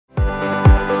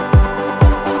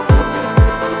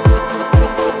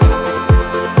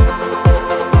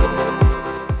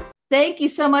Thank you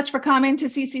so much for coming to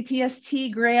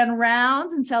CCTST Grand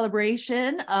Rounds in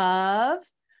celebration of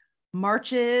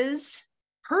March's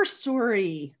Her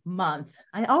Story Month.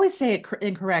 I always say it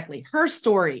incorrectly, Her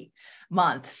Story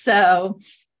Month. So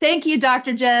thank you,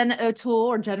 Dr. Jen O'Toole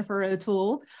or Jennifer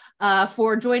O'Toole,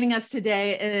 for joining us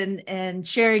today and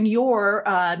sharing your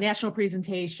national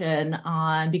presentation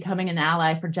on becoming an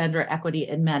ally for gender equity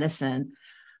in medicine.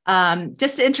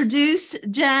 Just to introduce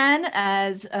Jen,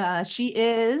 as she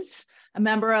is a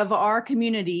member of our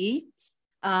community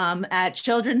at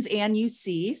Children's and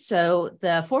UC. So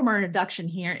the former introduction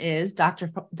here is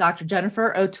Dr.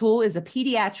 Jennifer O'Toole is a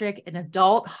pediatric and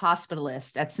adult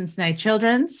hospitalist at Cincinnati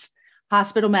Children's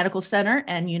Hospital Medical Center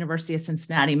and University of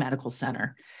Cincinnati Medical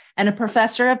Center, and a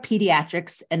professor of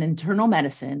pediatrics and internal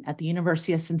medicine at the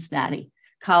University of Cincinnati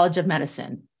College of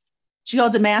Medicine. She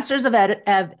holds a master's of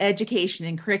education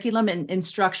in curriculum and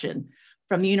instruction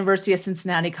from the University of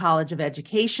Cincinnati College of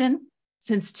Education.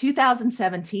 Since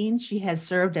 2017, she has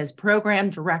served as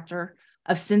program director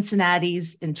of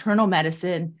Cincinnati's internal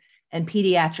medicine and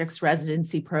pediatrics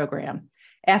residency program,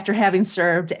 after having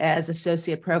served as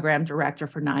associate program director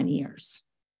for 9 years.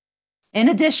 In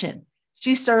addition,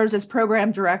 she serves as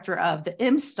program director of the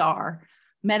MSTAR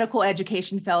Medical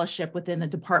Education Fellowship within the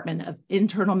Department of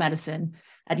Internal Medicine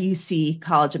at UC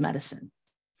College of Medicine.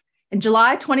 In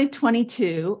July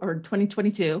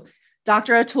 2022,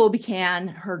 Dr. O'Toole began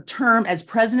her term as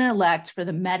president-elect for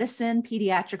the Medicine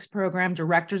Pediatrics Program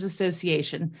Directors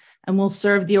Association and will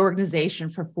serve the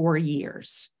organization for 4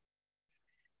 years.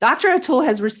 Dr. O'Toole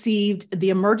has received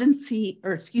the Emerging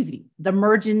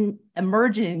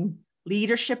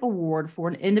Leadership Award for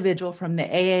an individual from the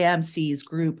AAMC's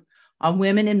group on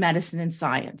Women in Medicine and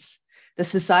Science, the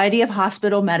Society of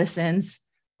Hospital Medicine's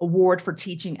Award for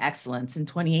Teaching Excellence in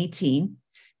 2018,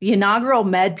 the inaugural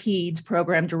MedPeds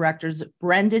Program Director's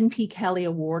Brendan P. Kelly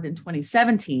Award in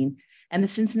 2017, and the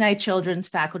Cincinnati Children's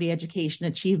Faculty Education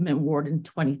Achievement Award in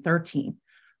 2013.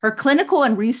 Her clinical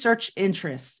and research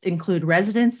interests include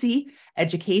residency,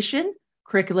 education,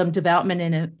 curriculum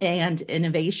development and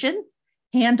innovation,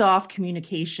 handoff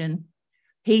communication,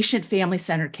 patient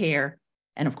family-centered care,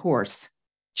 and of course,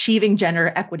 achieving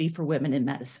gender equity for women in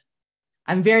medicine.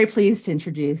 I'm very pleased to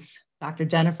introduce Dr.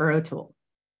 Jennifer O'Toole.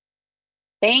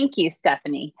 Thank you,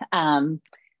 Stephanie.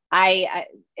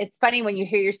 It's funny when you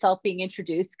hear yourself being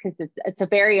introduced, because it's a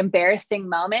very embarrassing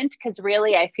moment, because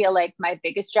really I feel like my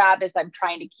biggest job is I'm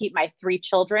trying to keep my 3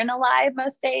 children alive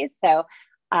most days. So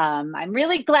I'm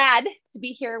really glad to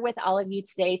be here with all of you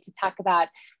today to talk about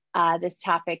this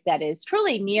topic that is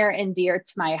truly near and dear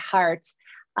to my heart.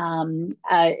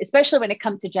 Especially when it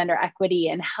comes to gender equity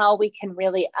and how we can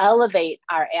really elevate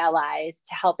our allies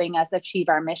to helping us achieve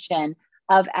our mission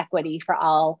of equity for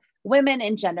all women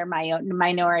and gender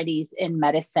minorities in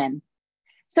medicine.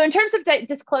 So in terms of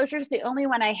disclosures, the only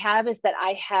one I have is that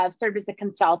I have served as a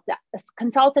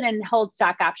consultant and hold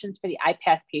stock options for the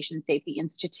IPASS Patient Safety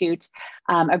Institute,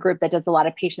 a group that does a lot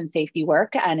of patient safety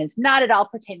work and is not at all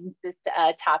pertaining to this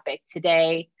topic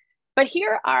today. But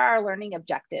here are our learning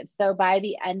objectives. So by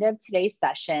the end of today's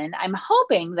session, I'm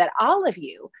hoping that all of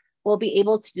you will be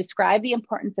able to describe the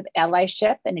importance of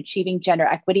allyship and achieving gender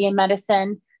equity in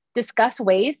medicine, discuss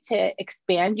ways to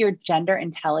expand your gender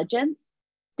intelligence,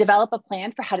 develop a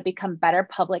plan for how to become better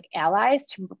public allies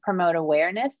to promote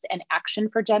awareness and action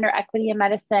for gender equity in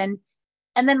medicine,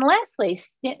 and then lastly,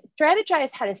 strategize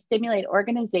how to stimulate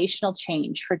organizational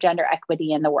change for gender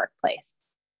equity in the workplace.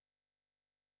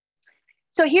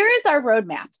 So here is our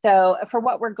roadmap. So for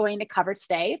what we're going to cover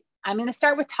today, I'm going to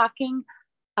start with talking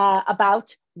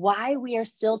about why we are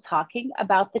still talking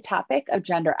about the topic of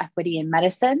gender equity in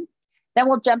medicine. Then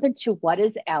we'll jump into what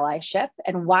is allyship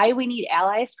and why we need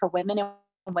allies for women and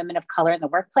women of color in the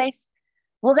workplace.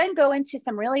 We'll then go into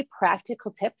some really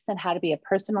practical tips on how to be a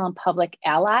personal and public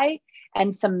ally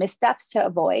and some missteps to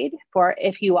avoid for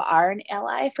if you are an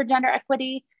ally for gender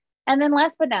equity. And then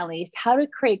last but not least, how to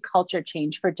create culture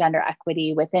change for gender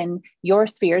equity within your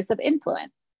spheres of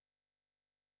influence.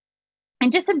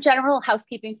 And just some general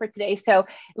housekeeping for today. So it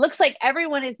looks like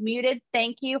everyone is muted.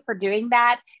 Thank you for doing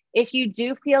that. If you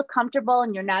do feel comfortable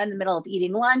and you're not in the middle of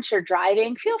eating lunch or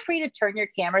driving, feel free to turn your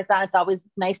cameras on. It's always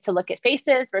nice to look at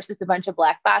faces versus a bunch of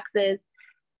black boxes.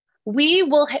 We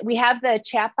have the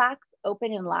chat box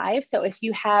open and live. So if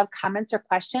you have comments or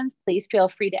questions, please feel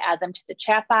free to add them to the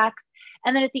chat box.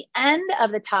 And then at the end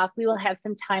of the talk, we will have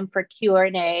some time for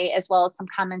Q&A as well as some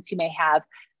comments you may have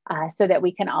so that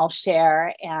we can all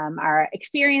share our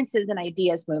experiences and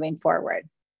ideas moving forward.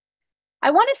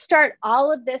 I want to start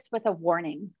all of this with a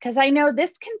warning, because I know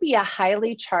this can be a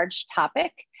highly charged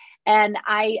topic And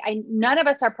I none of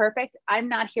us are perfect. I'm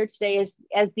not here today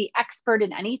as the expert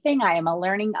in anything. I am a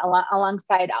learning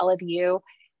alongside all of you,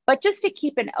 but just to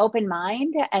keep an open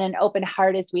mind and an open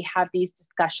heart as we have these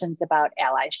discussions about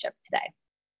allyship today.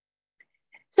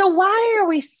 So why are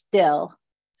we still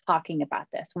talking about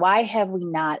this? Why have we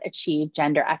not achieved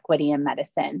gender equity in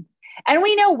medicine? And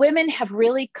we know women have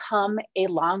really come a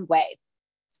long way.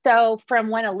 So from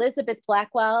when Elizabeth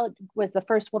Blackwell was the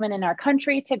first woman in our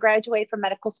country to graduate from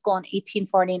medical school in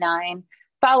 1849,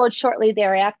 followed shortly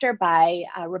thereafter by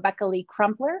Rebecca Lee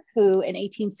Crumpler, who in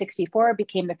 1864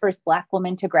 became the first Black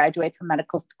woman to graduate from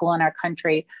medical school in our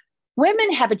country.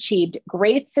 Women have achieved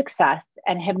great success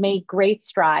and have made great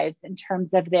strides in terms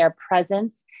of their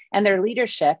presence and their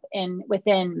leadership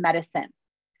within medicine.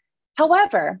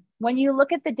 However, when you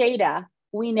look at the data,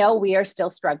 we know we are still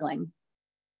struggling.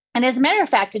 And as a matter of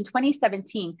fact, in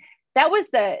 2017, that was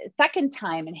the second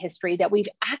time in history that we've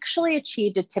actually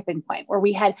achieved a tipping point where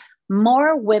we had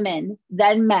more women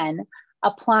than men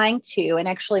applying to and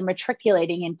actually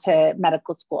matriculating into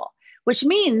medical school, which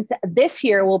means this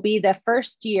year will be the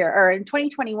first year, or in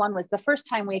 2021 was the first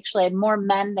time we actually had more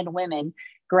men than women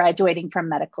graduating from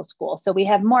medical school. So we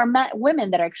have more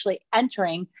women that are actually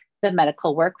entering the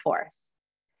medical workforce.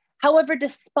 However,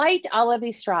 despite all of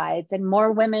these strides and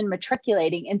more women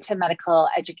matriculating into medical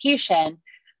education,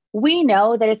 we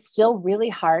know that it's still really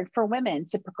hard for women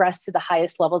to progress to the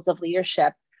highest levels of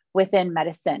leadership within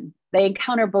medicine. They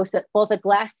encounter both a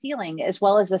glass ceiling as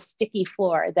well as a sticky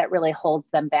floor that really holds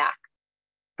them back.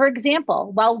 For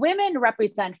example, while women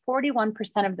represent 41%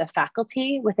 of the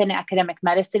faculty within academic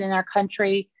medicine in our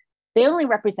country, they only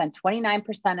represent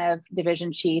 29% of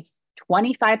division chiefs,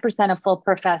 25% of full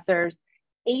professors,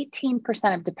 18%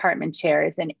 of department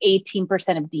chairs, and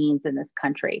 18% of deans in this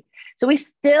country. So we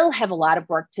still have a lot of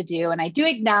work to do. And I do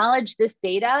acknowledge this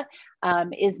data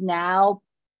is now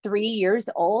 3 years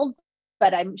old,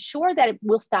 but I'm sure that it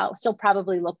will still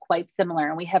probably look quite similar.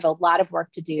 And we have a lot of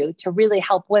work to do to really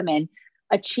help women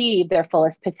achieve their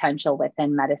fullest potential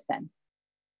within medicine.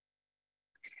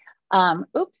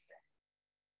 Oops,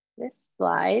 this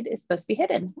slide is supposed to be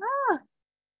hidden.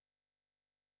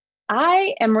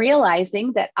 I am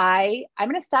realizing that I'm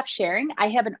going to stop sharing. I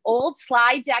have an old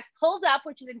slide deck pulled up,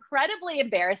 which is incredibly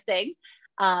embarrassing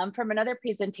from another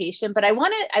presentation, but I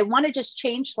want to just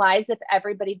change slides if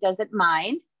everybody doesn't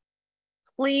mind.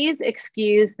 Please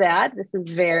excuse that. This is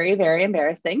very, very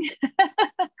embarrassing.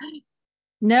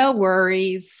 No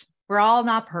worries. We're all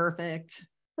not perfect.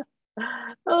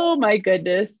 Oh my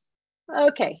goodness.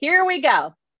 Okay, here we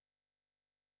go.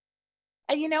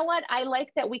 And you know what? I like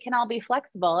that we can all be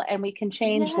flexible and we can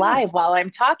change live while I'm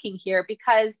talking here,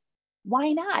 because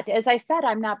why not? As I said,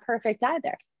 I'm not perfect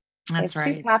either. That's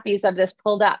right. 2 copies of this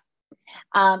pulled up.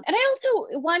 And I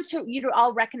also want you to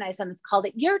all recognize on this call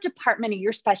that your department or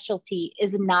your specialty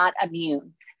is not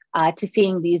immune to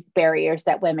seeing these barriers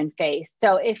that women face.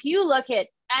 So if you look at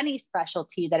any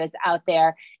specialty that is out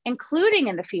there, including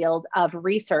in the field of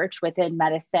research within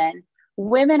medicine,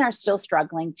 women are still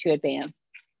struggling to advance.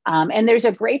 And there's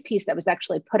a great piece that was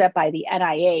actually put up by the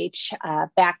NIH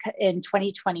back in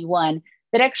 2021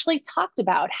 that actually talked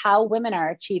about how women are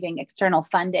achieving external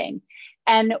funding.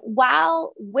 And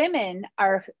while women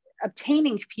are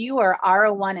obtaining fewer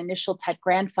R01 initial type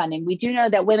grant funding, we do know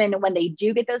that women, when they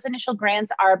do get those initial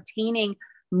grants, are obtaining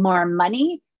more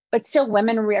money, but still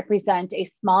women represent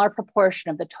a smaller proportion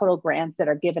of the total grants that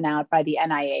are given out by the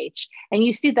NIH. And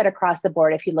you see that across the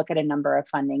board if you look at a number of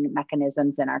funding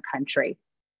mechanisms in our country.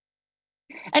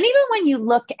 And even when you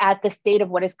look at the state of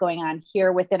what is going on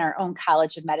here within our own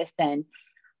College of Medicine,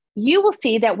 you will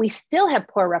see that we still have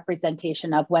poor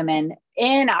representation of women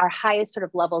in our highest sort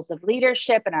of levels of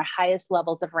leadership and our highest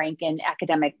levels of rank in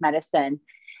academic medicine.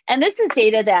 And this is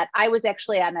data that I was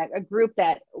actually on a group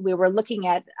that we were looking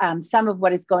at some of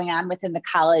what is going on within the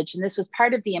college. And this was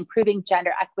part of the Improving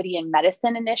Gender Equity in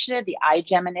Medicine initiative, the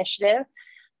iGEM initiative.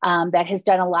 That has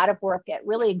done a lot of work at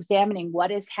really examining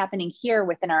what is happening here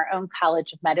within our own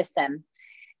College of Medicine.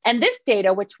 And this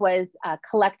data, which was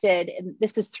collected, and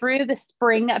this is through the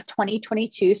spring of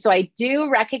 2022. So I do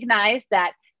recognize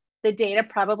that the data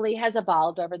probably has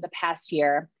evolved over the past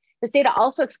year. This data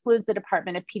also excludes the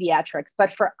Department of Pediatrics,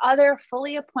 but for other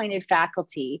fully appointed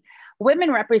faculty,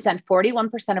 women represent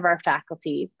 41% of our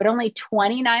faculty, but only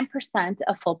 29%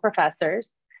 of full professors,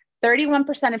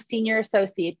 31% of senior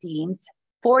associate deans,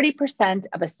 40%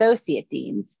 of associate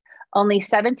deans, only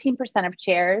 17% of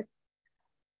chairs,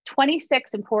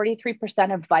 26 and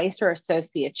 43% of vice or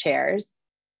associate chairs,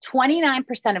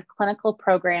 29% of clinical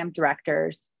program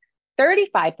directors,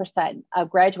 35%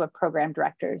 of graduate program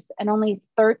directors, and only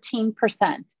 13%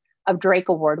 of Drake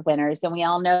Award winners. And we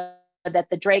all know that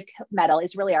the Drake Medal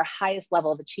is really our highest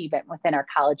level of achievement within our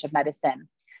College of Medicine.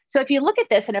 So if you look at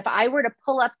this, and if I were to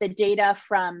pull up the data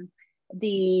from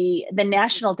the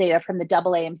national data from the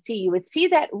AAMC, you would see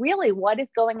that really what is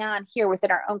going on here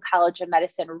within our own College of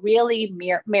Medicine really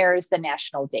mirrors the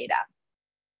national data.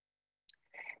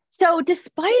 So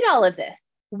despite all of this,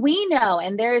 we know,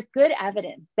 and there is good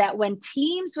evidence that when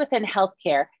teams within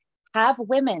healthcare have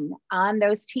women on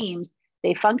those teams,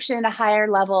 they function at a higher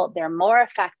level, they're more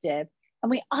effective, and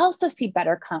we also see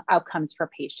better outcomes for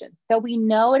patients. So we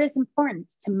know it is important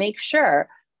to make sure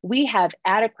we have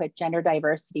adequate gender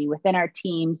diversity within our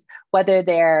teams, whether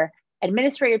they're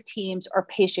administrative teams or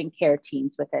patient care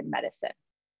teams within medicine.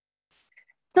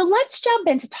 So let's jump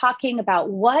into talking about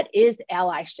what is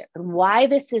allyship and why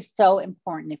this is so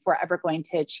important if we're ever going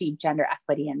to achieve gender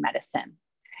equity in medicine.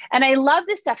 And I love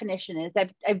this definition. Is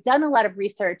I've done a lot of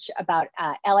research about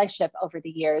allyship over the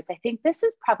years. I think this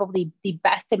is probably the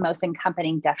best and most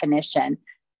encompassing definition.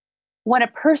 When a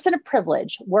person of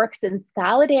privilege works in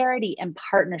solidarity and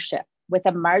partnership with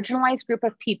a marginalized group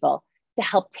of people to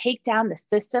help take down the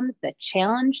systems that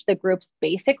challenge the group's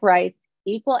basic rights,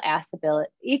 equal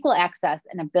access,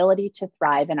 and ability to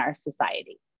thrive in our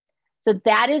society. So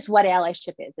that is what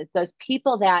allyship is. It's those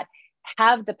people that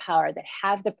have the power, that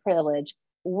have the privilege,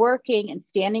 working and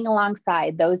standing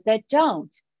alongside those that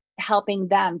don't, helping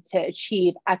them to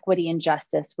achieve equity and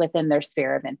justice within their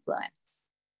sphere of influence.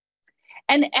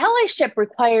 And allyship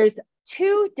requires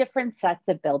two different sets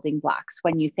of building blocks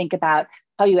when you think about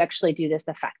how you actually do this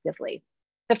effectively.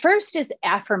 The first is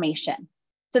affirmation.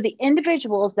 So the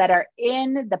individuals that are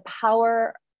in the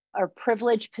power or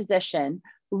privileged position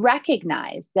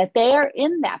recognize that they are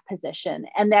in that position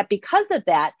and that because of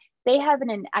that, they have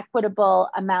an equitable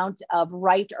amount of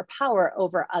right or power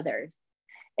over others.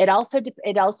 It also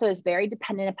is very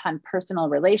dependent upon personal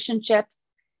relationships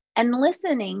and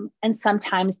listening and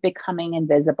sometimes becoming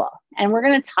invisible. And we're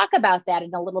going to talk about that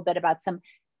in a little bit about some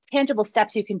tangible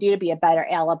steps you can do to be a better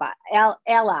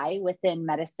ally within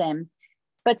medicine.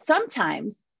 But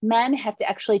sometimes men have to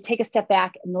actually take a step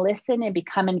back and listen and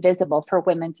become invisible for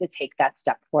women to take that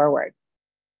step forward.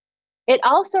 It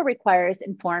also requires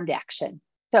informed action.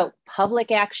 So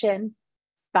public action,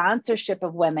 sponsorship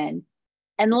of women,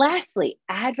 and lastly,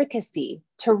 advocacy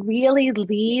to really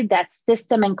lead that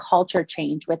system and culture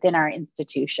change within our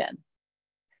institutions.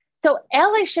 So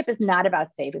allyship is not about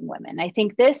saving women. I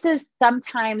think this is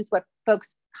sometimes what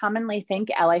folks commonly think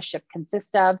allyship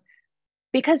consists of,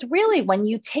 because really when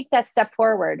you take that step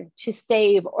forward to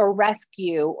save or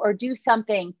rescue or do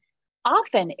something,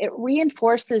 often it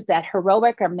reinforces that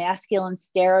heroic or masculine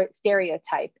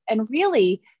stereotype and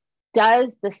really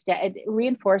it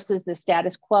reinforces the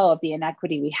status quo of the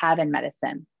inequity we have in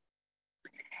medicine.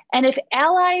 And if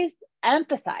allies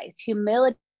empathize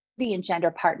humility and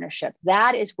gender partnership,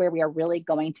 that is where we are really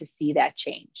going to see that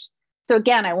change. So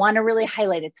again, I want to really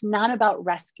highlight, it's not about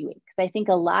rescuing, because I think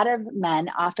a lot of men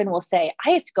often will say, I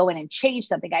have to go in and change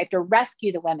something. I have to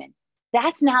rescue the women.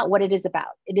 That's not what it is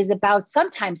about. It is about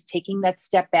sometimes taking that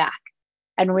step back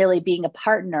and really being a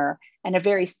partner and a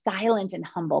very silent and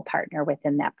humble partner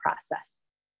within that process.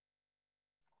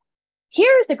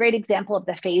 Here's a great example of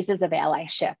the phases of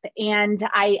allyship. And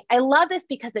I love this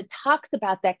because it talks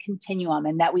about that continuum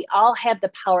and that we all have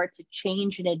the power to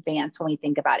change and advance when we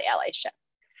think about allyship.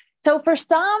 So for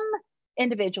some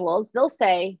individuals, they'll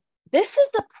say, this is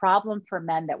a problem for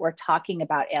men that we're talking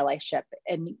about allyship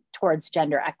and towards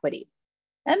gender equity.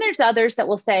 And there's others that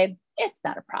will say, it's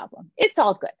not a problem. It's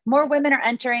all good. More women are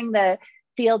entering the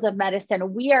field of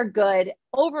medicine. We are good.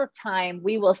 Over time,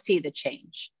 we will see the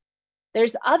change.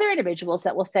 There's other individuals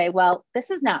that will say, well,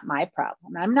 this is not my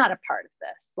problem. I'm not a part of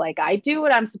this. Like, I do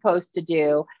what I'm supposed to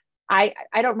do. I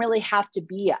don't really have to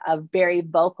be a very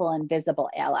vocal and visible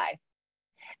ally.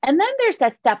 And then there's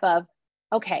that step of,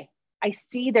 okay, I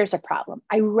see there's a problem.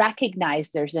 I recognize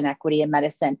there's inequity in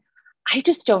medicine. I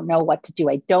just don't know what to do.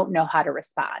 I don't know how to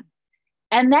respond.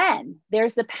 And then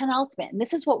there's the penultimate, and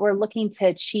this is what we're looking to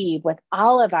achieve with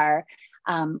all of our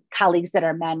colleagues that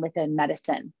are men within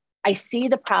medicine. I see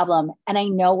the problem and I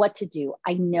know what to do.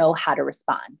 I know how to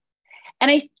respond.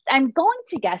 And I'm going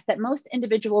to guess that most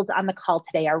individuals on the call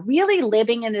today are really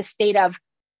living in a state of,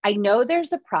 I know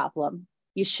there's a problem.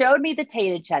 You showed me the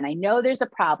data, Jen. I know there's a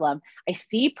problem. I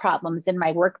see problems in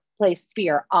my workplace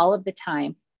sphere all of the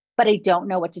time, but I don't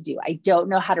know what to do. I don't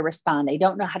know how to respond. I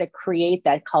don't know how to create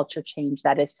that culture change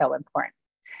that is so important.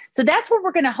 So that's where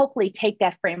we're going to hopefully take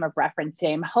that frame of reference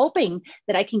today. I'm hoping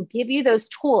that I can give you those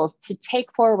tools to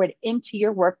take forward into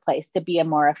your workplace to be a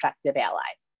more effective ally.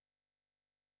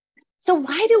 So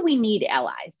why do we need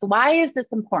allies? Why is this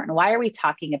important? Why are we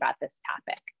talking about this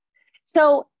topic?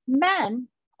 So men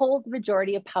hold the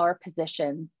majority of power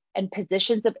positions and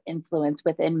positions of influence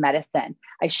within medicine.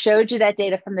 I showed you that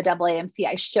data from the AAMC.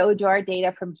 I showed you our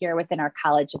data from here within our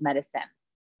College of Medicine.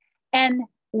 And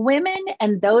women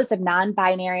and those of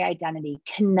non-binary identity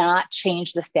cannot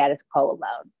change the status quo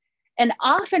alone. And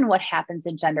often what happens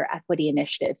in gender equity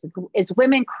initiatives is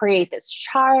women create this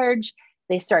charge,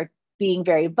 they start being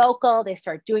very vocal, they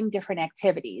start doing different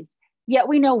activities. Yet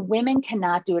we know women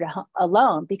cannot do it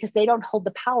alone because they don't hold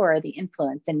the power or the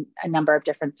influence in a number of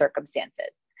different circumstances.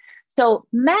 So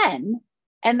men,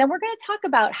 and then we're going to talk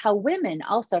about how women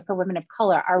also, for women of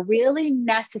color, are really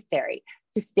necessary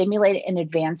to stimulate and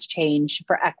advance change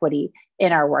for equity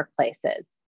in our workplaces.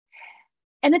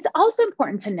 And it's also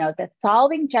important to note that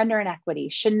solving gender inequity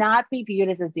should not be viewed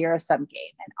as a zero-sum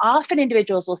game. And often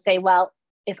individuals will say, well,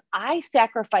 if I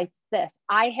sacrifice this,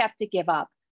 I have to give up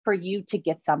for you to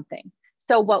get something.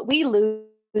 So what we lose,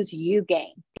 you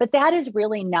gain. But that is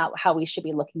really not how we should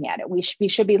be looking at it. We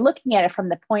should be looking at it from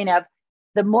the point of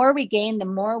the more we gain, the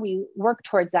more we work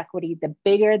towards equity, the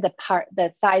bigger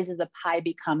the size of the pie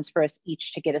becomes for us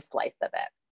each to get a slice of it.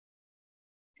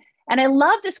 And I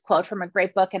love this quote from a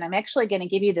great book, and I'm actually going to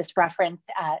give you this reference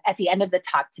at the end of the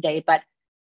talk today, but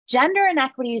gender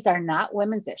inequities are not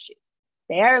women's issues.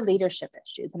 They are leadership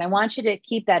issues. And I want you to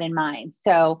keep that in mind.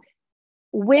 So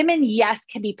women, yes,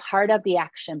 can be part of the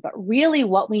action, but really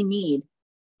what we need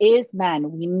is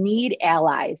men. We need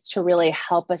allies to really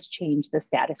help us change the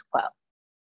status quo.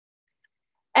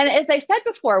 And as I said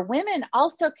before, women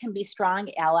also can be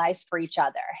strong allies for each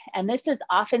other. And this is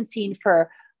often seen for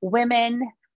women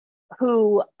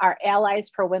who are allies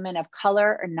for women of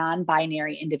color or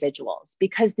non-binary individuals,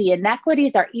 because the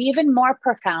inequities are even more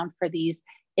profound for these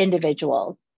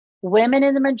individuals. Women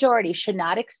in the majority should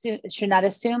not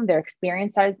assume their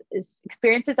experiences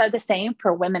are the same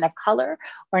for women of color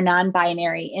or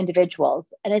non-binary individuals.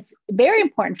 And it's very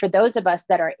important for those of us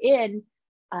that are in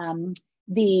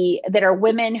that are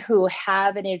women who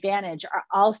have an advantage are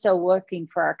also working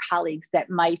for our colleagues that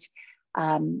might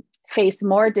face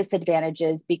more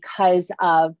disadvantages because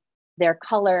of their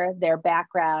color, their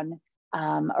background,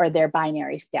 or their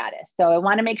binary status. So I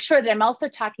want to make sure that I'm also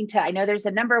talking to, I know there's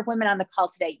a number of women on the call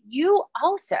today. You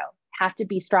also have to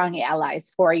be strong allies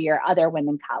for your other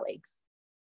women colleagues.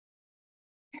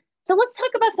 So let's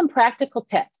talk about some practical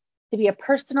tips to be a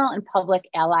personal and public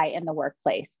ally in the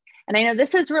workplace. And I know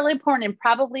this is really important and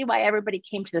probably why everybody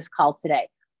came to this call today.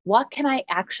 What can I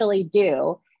actually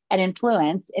do and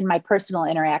influence in my personal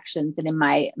interactions and in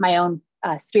my own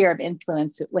sphere of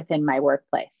influence within my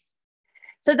workplace?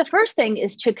 So the first thing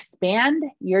is to expand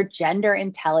your gender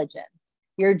intelligence,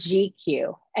 your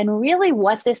GQ. And really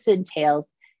what this entails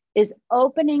is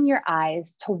opening your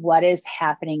eyes to what is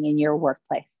happening in your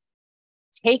workplace.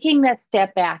 Taking that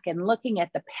step back and looking at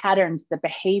the patterns, the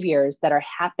behaviors that are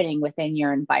happening within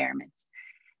your environment.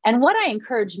 And what I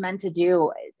encourage men to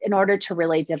do in order to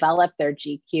really develop their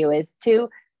GQ is to,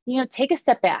 take a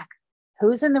step back.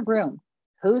 Who's in the room?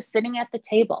 Who's sitting at the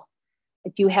table?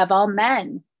 Do you have all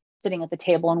men sitting at the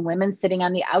table and women sitting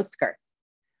on the outskirts?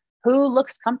 Who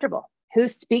looks comfortable?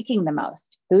 Who's speaking the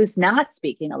most? Who's not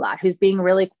speaking a lot? Who's being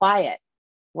really quiet?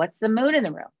 What's the mood in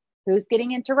the room? Who's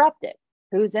getting interrupted?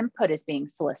 Whose input is being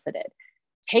solicited?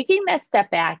 Taking that step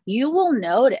back, you will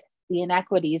notice the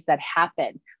inequities that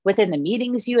happen within the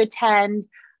meetings you attend,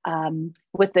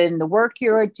 within the work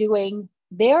you're doing.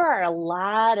 There are a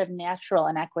lot of natural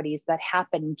inequities that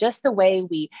happen just the way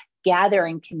we gather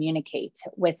and communicate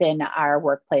within our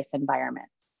workplace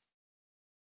environments.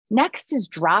 Next is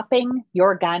dropping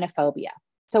your gynophobia.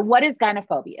 So what is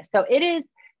gynophobia? So it is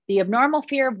the abnormal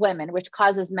fear of women, which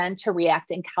causes men to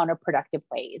react in counterproductive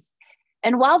ways.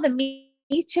 And while the Me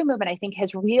Too movement, I think,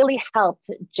 has really helped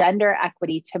gender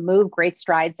equity to move great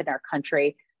strides in our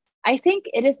country, I think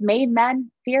it has made men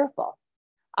fearful.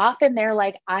 Often they're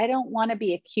like, I don't want to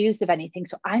be accused of anything,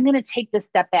 so I'm going to take this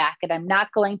step back and I'm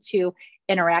not going to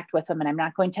interact with women. I'm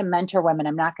not going to mentor women.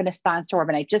 I'm not going to sponsor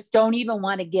women. I just don't even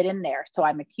want to get in there, so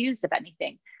I'm accused of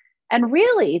anything. And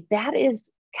really, that is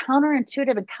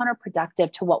counterintuitive and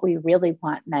counterproductive to what we really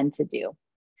want men to do.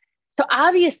 So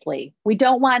obviously, we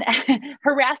don't want,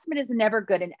 harassment is never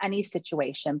good in any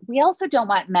situation. We also don't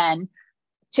want men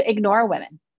to ignore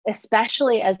women,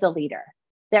 especially as a leader,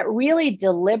 that really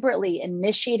deliberately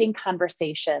initiating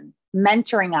conversation,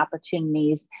 mentoring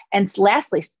opportunities, and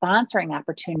lastly, sponsoring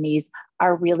opportunities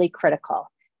are really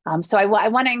critical. So I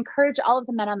want to encourage all of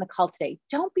the men on the call today,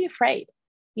 don't be afraid.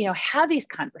 Have these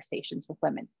conversations with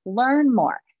women, learn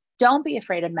more. Don't be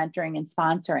afraid of mentoring and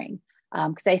sponsoring.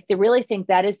 Because I really think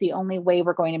that is the only way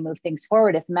we're going to move things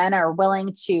forward. If men are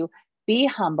willing to be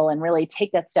humble and really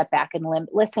take that step back and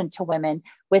listen to women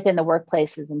within the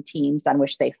workplaces and teams on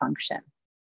which they function.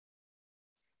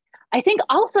 I think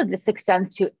also this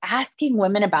extends to asking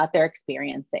women about their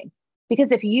experiencing.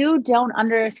 Because if you don't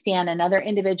understand another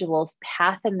individual's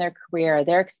path in their career,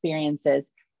 their experiences,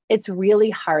 it's really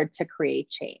hard to create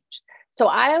change. So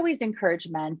I always encourage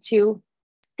men to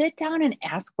sit down and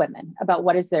ask women about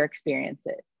what is their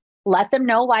experiences. Let them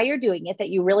know why you're doing it, that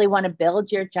you really want to build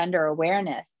your gender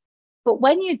awareness. But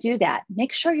when you do that,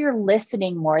 make sure you're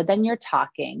listening more than you're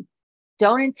talking.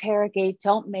 Don't interrogate,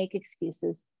 don't make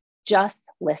excuses, just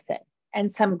listen.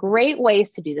 And some great ways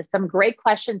to do this, some great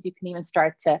questions you can even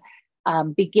start to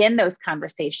begin those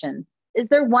conversations. Is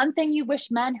there one thing you wish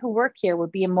men who work here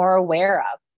would be more aware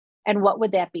of? And what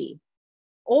would that be?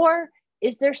 Or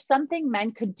is there something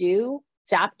men could do,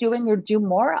 stop doing, or do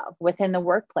more of within the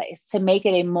workplace to make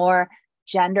it a more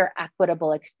gender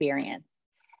equitable experience?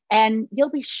 And you'll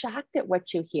be shocked at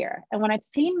what you hear. And when I've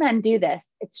seen men do this,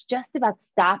 it's just about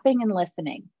stopping and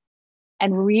listening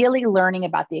and really learning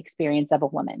about the experience of a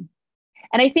woman.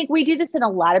 And I think we do this in a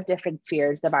lot of different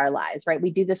spheres of our lives, right?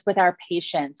 We do this with our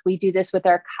patients. We do this with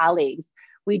our colleagues.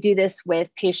 We do this with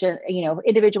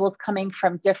individuals coming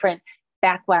from different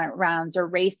backgrounds or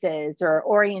races or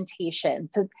orientation.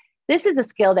 So this is a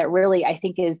skill that really, I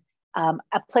think, is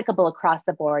applicable across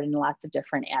the board in lots of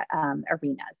different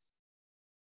arenas.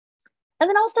 And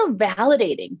then also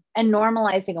validating and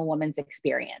normalizing a woman's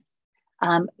experience.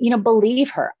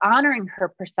 Believe her, honoring her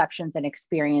perceptions and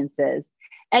experiences,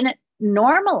 and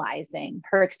normalizing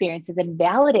her experiences and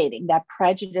validating that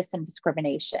prejudice and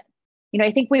discrimination.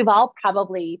 I think we've all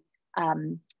probably,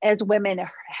 as women,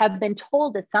 have been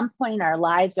told at some point in our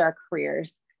lives, our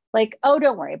careers, like, oh,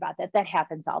 don't worry about that. That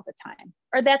happens all the time.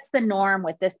 Or that's the norm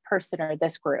with this person or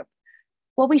this group.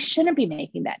 Well, we shouldn't be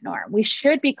making that norm. We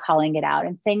should be calling it out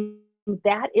and saying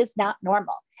that is not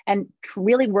normal, and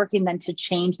really working then to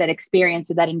change that experience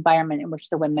or that environment in which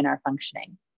the women are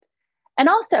functioning. And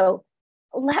also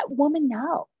let women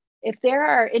know if there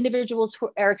are individuals who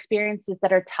are experiences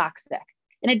that are toxic.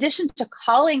 In addition to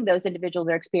calling those individuals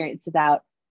or experiences out,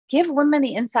 give women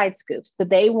the inside scoop so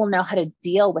they will know how to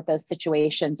deal with those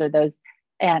situations or those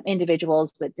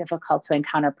individuals with difficult to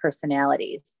encounter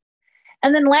personalities.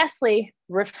 And then lastly,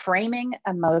 reframing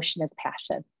emotion as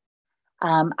passion.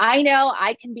 I know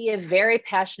I can be a very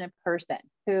passionate person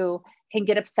who can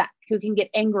get upset, who can get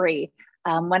angry.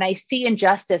 When I see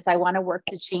injustice, I want to work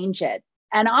to change it.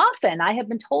 And often I have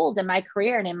been told in my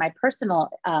career and in my personal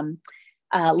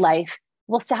life,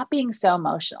 well, stop being so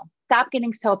emotional. Stop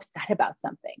getting so upset about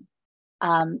something.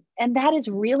 And that is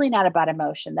really not about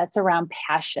emotion. That's around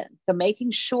passion. So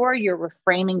making sure you're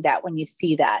reframing that when you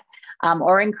see that,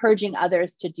 or encouraging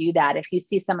others to do that. If you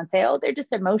see someone say, oh, they're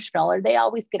just emotional, or they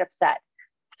always get upset.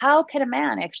 How can a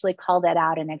man actually call that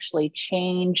out and actually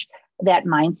change that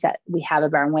mindset we have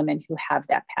of our women who have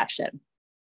that passion?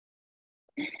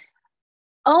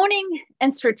 Owning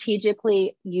and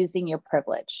strategically using your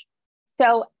privilege.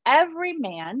 So every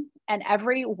man and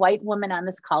every white woman on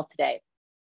this call today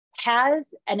has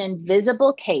an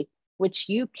invisible cape, which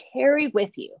you carry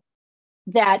with you,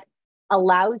 that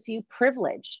allows you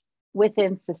privilege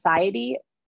within society.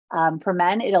 For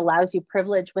men, it allows you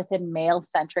privilege within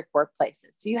male-centric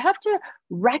workplaces. So you have to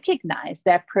recognize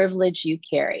that privilege you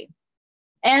carry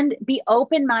and be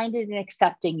open-minded in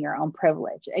accepting your own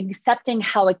privilege, accepting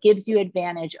how it gives you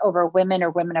advantage over women or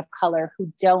women of color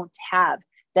who don't have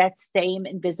that same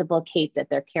invisible cape that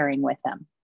they're carrying with them.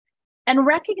 And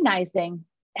recognizing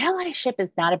allyship is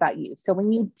not about you. So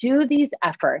when you do these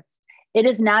efforts, it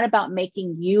is not about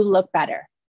making you look better.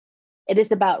 It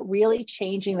is about really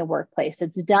changing the workplace.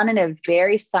 It's done in a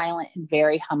very silent and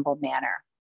very humble manner.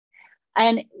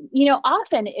 And,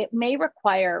 often it may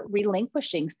require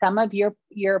relinquishing some of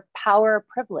your power or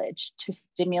privilege to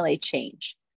stimulate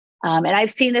change. And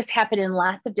I've seen this happen in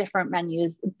lots of different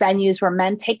venues where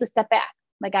men take a step back.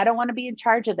 Like, I don't want to be in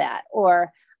charge of that,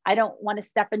 or I don't want to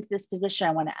step into this position.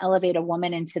 I want to elevate a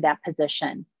woman into that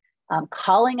position.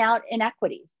 Calling out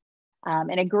inequities.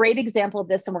 And a great example of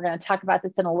this, and we're going to talk about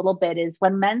this in a little bit, is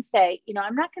when men say,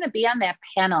 I'm not going to be on that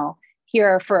panel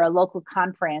here for a local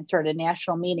conference or at a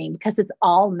national meeting because it's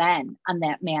all men on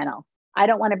that panel. I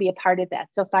don't want to be a part of that.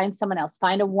 So find someone else,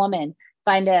 find a woman,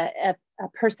 find a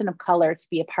person of color to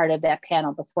be a part of that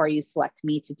panel before you select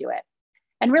me to do it.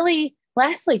 And really,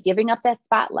 lastly, giving up that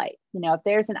spotlight. If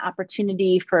there's an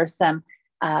opportunity for some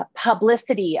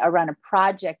publicity around a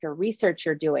project or research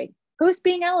you're doing, who's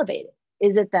being elevated?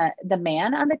 Is it the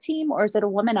man on the team, or is it a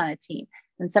woman on a team?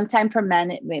 And sometimes for men,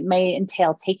 it may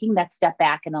entail taking that step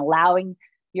back and allowing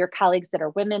your colleagues that are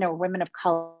women or women of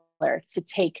color to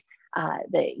take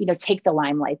take the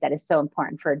limelight that is so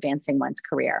important for advancing one's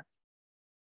career.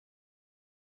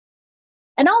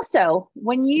 And also,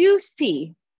 when you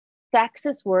see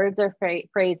sexist words or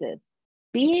phrases,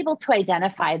 be able to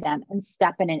identify them and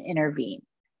step in and intervene.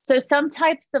 So some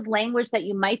types of language that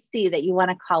you might see that you want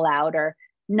to call out are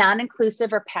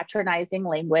non-inclusive or patronizing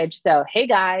language. So, hey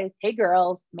guys, hey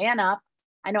girls, man up.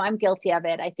 I know I'm guilty of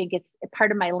it. I think it's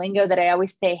part of my lingo that I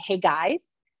always say, hey guys,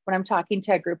 when I'm talking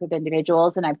to a group of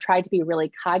individuals, and I've tried to be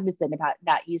really cognizant about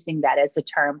not using that as a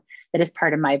term that is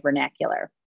part of my vernacular.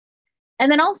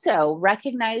 And then also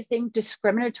recognizing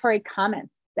discriminatory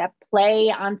comments that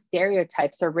play on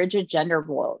stereotypes or rigid gender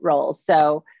roles.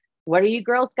 So what are you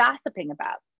girls gossiping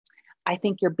about? I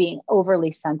think you're being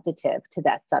overly sensitive to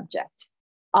that subject.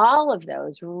 All of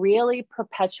those really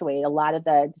perpetuate a lot of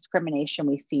the discrimination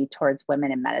we see towards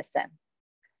women in medicine.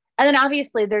 And then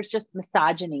obviously there's just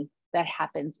misogyny that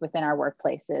happens within our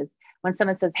workplaces. When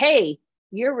someone says, hey,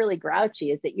 you're really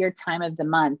grouchy, is it your time of the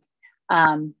month?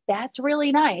 That's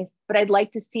really nice, but I'd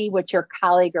like to see what your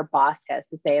colleague or boss has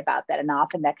to say about that. And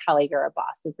often that colleague or a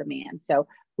boss is a man. So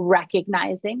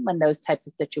recognizing when those types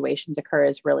of situations occur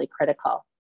is really critical.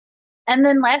 And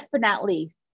then last but not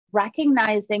least,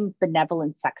 recognizing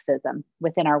benevolent sexism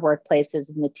within our workplaces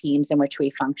and the teams in which we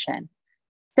function.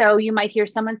 So you might hear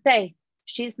someone say,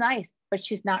 she's nice, but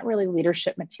she's not really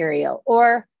leadership material.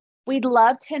 Or we'd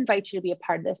love to invite you to be a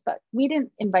part of this, but we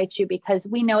didn't invite you because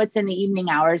we know it's in the evening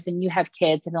hours and you have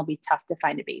kids and it'll be tough to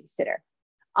find a babysitter.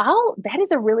 All that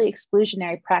is a really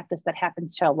exclusionary practice that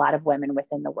happens to a lot of women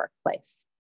within the workplace.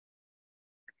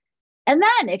 And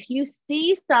then if you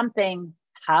see something,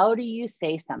 how do you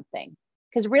say something?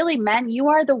 Because really, men, you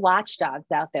are the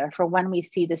watchdogs out there for when we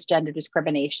see this gender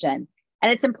discrimination.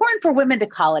 And it's important for women to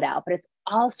call it out, but it's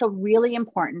also really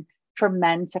important for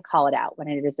men to call it out when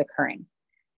it is occurring.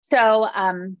 So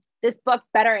this book,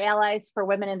 Better Allies for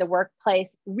Women in the Workplace,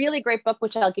 really great book,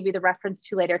 which I'll give you the reference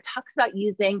to later, talks about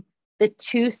using the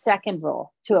 2-second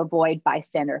rule to avoid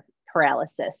bystander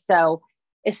paralysis. So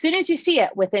as soon as you see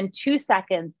it, within 2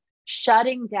 seconds,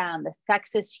 shutting down the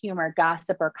sexist humor,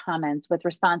 gossip, or comments with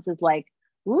responses like,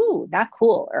 ooh, not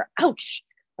cool, or ouch,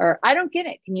 or I don't get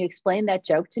it. Can you explain that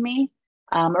joke to me?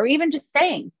 Or even just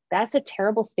saying, that's a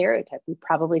terrible stereotype. We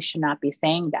probably should not be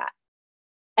saying that.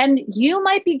 And you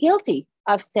might be guilty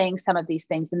of saying some of these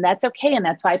things, and that's okay. And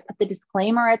that's why I put the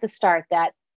disclaimer at the start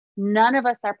that none of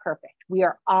us are perfect. We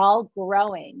are all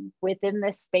growing within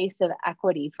this space of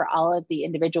equity for all of the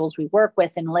individuals we work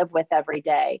with and live with every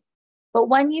day. But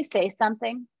when you say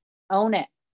something, own it.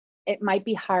 It might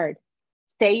be hard.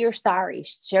 Say you're sorry,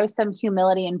 show some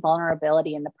humility and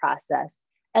vulnerability in the process,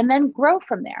 and then grow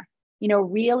from there. You know,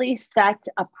 really set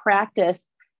a practice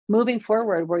moving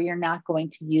forward where you're not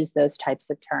going to use those types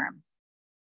of terms.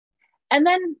 And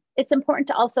then it's important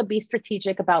to also be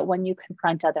strategic about when you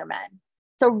confront other men.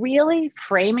 So really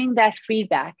framing that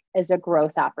feedback as a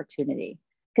growth opportunity.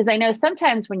 Because I know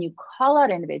sometimes when you call out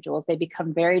individuals, they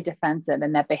become very defensive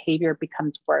and that behavior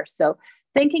becomes worse. So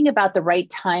thinking about the right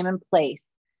time and place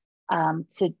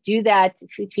to do that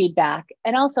feedback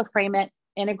and also frame it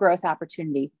in a growth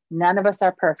opportunity. None of us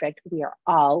are perfect. We are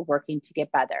all working to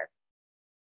get better.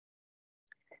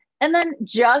 And then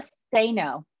just say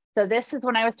no. So this is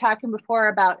when I was talking before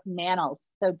about mannels.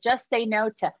 So just say no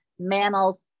to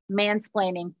mannels,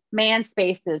 mansplaining, man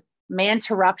spaces,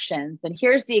 man-terruptions. And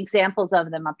here's the examples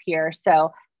of them up here.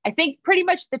 So I think pretty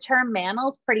much the term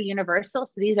manel is pretty universal.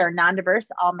 So these are non-diverse,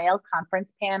 all-male conference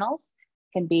panels.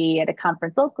 Can be at a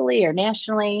conference locally or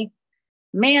nationally.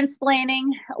 Mansplaining,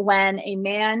 when a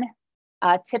man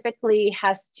typically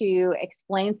has to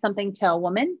explain something to a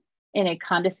woman in a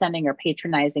condescending or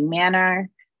patronizing manner.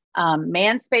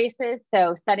 Man spaces,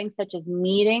 so settings such as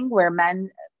meetings where men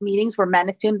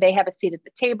assume they have a seat at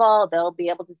the table, they'll be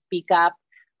able to speak up.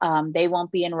 They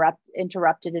won't be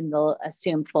interrupted and they'll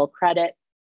assume full credit.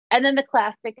 And then the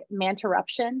classic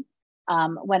man-terruption,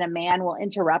 when a man will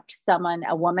interrupt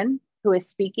a woman who is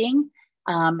speaking,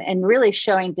 and really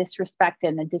showing disrespect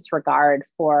and a disregard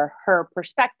for her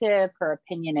perspective, her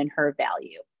opinion, and her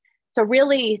value. So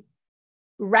really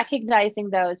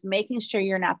recognizing those, making sure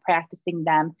you're not practicing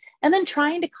them, and then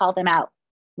trying to call them out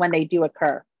when they do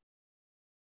occur.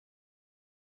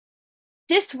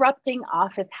 Disrupting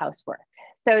office housework.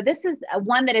 So this is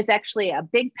one that is actually a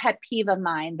big pet peeve of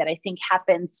mine that I think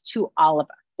happens to all of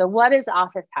us. So what is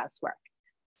office housework?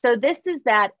 So this is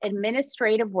that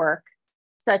administrative work,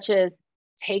 such as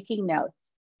taking notes,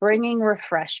 bringing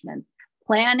refreshments,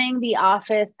 planning the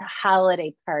office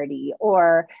holiday party,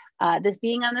 or this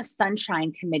being on the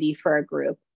sunshine committee for a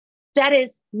group, that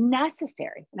is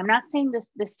necessary. And I'm not saying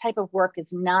this type of work is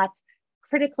not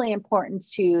critically important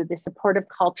to the supportive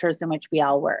cultures in which we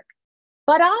all work,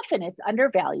 but often it's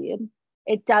undervalued.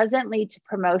 It doesn't lead to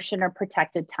promotion or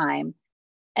protected time.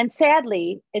 And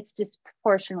sadly, it's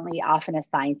disproportionately often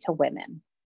assigned to women.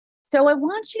 So I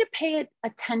want you to pay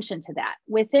attention to that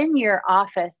within your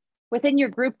office, within your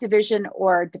group, division,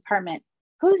 or department.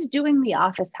 Who's doing the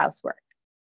office housework?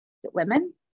 Is it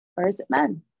women or is it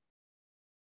men?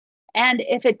 And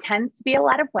if it tends to be a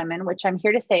lot of women, which I'm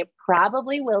here to say it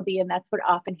probably will be, and that's what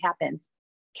often happens,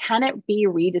 can it be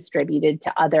redistributed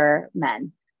to other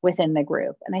men within the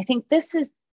group? And I think this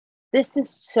is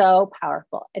so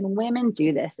powerful, and women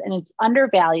do this, and it's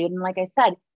undervalued. And like I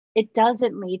said, it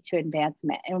doesn't lead to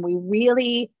advancement. And we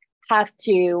really have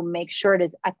to make sure it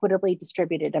is equitably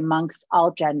distributed amongst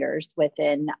all genders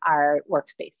within our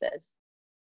workspaces.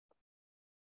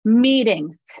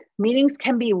 Meetings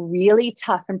can be really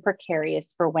tough and precarious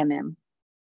for women.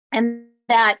 And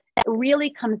that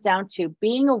really comes down to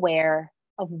being aware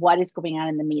of what is going on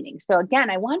in the meeting. So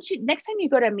again, I want you, next time you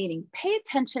go to a meeting, pay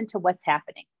attention to what's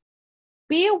happening.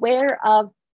 Be aware of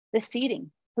the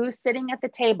seating, who's sitting at the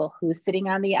table, who's sitting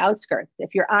on the outskirts.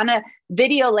 If you're on a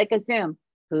video like a Zoom,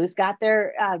 who's got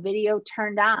their video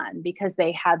turned on because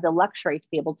they have the luxury to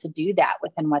be able to do that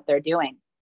within what they're doing.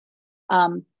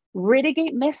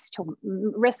 Mitigate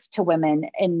risk to women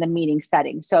in the meeting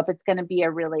setting. So if it's going to be a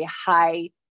really high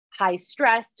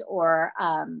stress or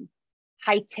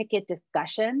high ticket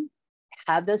discussion,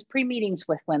 have those pre-meetings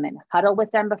with women, huddle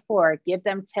with them before, give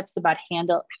them tips about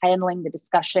handling the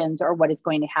discussions or what is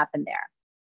going to happen there.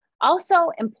 Also,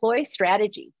 employ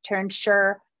strategies to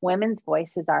ensure women's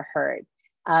voices are heard.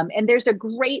 And there's a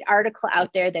great article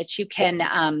out there that you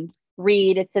can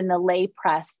read. It's in the lay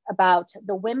press about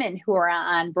the women who are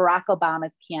on Barack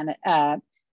Obama's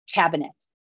cabinet,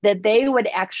 that they would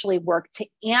actually work to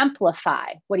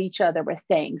amplify what each other was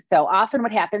saying. So often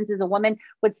what happens is a woman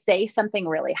would say something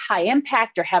really high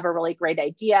impact or have a really great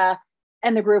idea,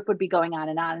 and the group would be going on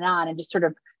and on and on and just sort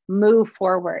of move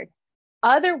forward.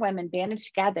 Other women banded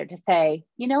together to say,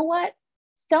 you know what?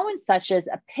 So and such's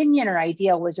opinion or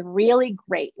idea was really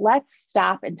great. Let's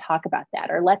stop and talk about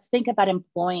that, or let's think about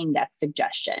employing that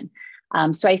suggestion.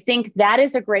 So I think that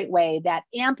is a great way. That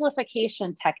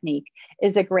amplification technique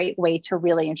is a great way to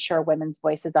really ensure women's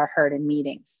voices are heard in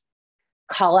meetings.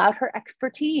 Call out her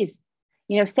expertise.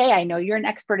 Say, I know you're an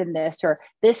expert in this, or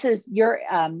this is your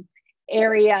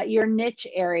area, your niche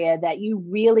area that you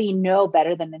really know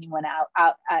better than anyone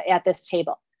out at this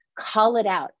table. Call it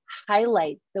out.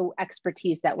 Highlight the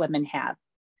expertise that women have.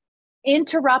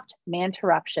 Interrupt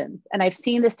man-interruptions. And I've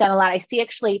seen this done a lot. I see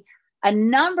actually a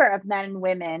number of men and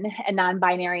women and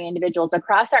non-binary individuals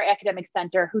across our academic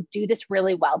center who do this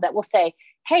really well, that will say,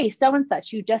 hey, so and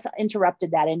such, you just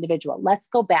interrupted that individual. Let's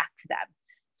go back to them.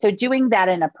 So doing that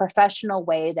in a professional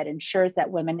way that ensures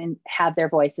that women have their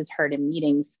voices heard in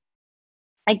meetings.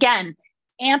 Again,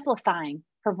 amplifying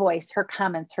her voice, her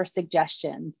comments, her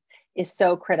suggestions is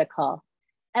so critical.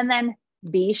 And then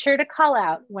be sure to call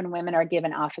out when women are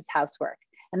given office housework.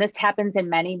 And this happens in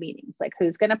many meetings, like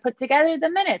who's going to put together the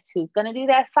minutes, who's going to do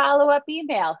that follow-up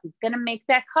email, who's going to make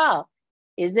that call.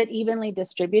 Is it evenly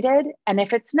distributed? And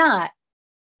if it's not,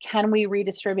 can we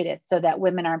redistribute it so that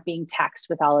women aren't being taxed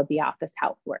with all of the office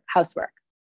housework?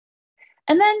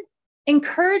 And then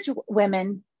encourage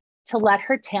women to let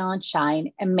her talent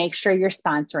shine and make sure you're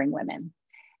sponsoring women.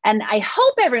 And I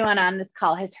hope everyone on this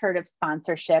call has heard of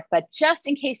sponsorship, but just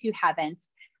in case you haven't,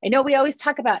 I know we always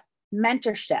talk about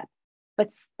mentorship,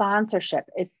 but sponsorship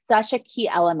is such a key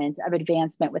element of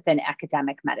advancement within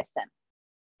academic medicine.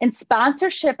 And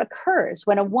sponsorship occurs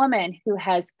when a woman who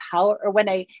has power, or when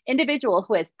an individual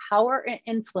who has power and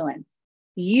influence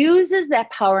uses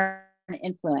that power and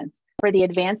influence for the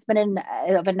advancement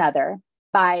of another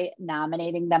by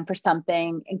nominating them for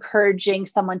something, encouraging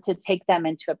someone to take them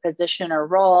into a position or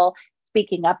role,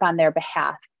 speaking up on their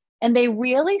behalf. And they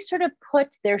really sort of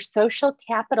put their social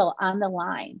capital on the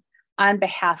line on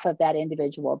behalf of that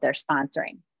individual they're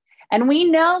sponsoring. And we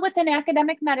know within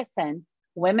academic medicine,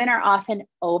 women are often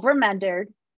over-mentored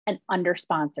and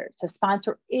under-sponsored. So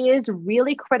sponsor is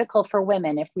really critical for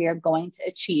women if we are going to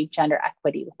achieve gender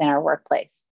equity within our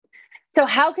workplace. So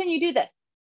how can you do this?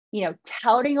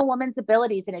 Touting a woman's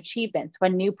abilities and achievements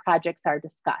when new projects are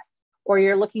discussed, or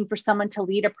you're looking for someone to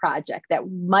lead a project that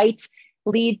might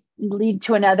lead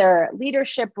to another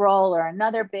leadership role or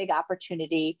another big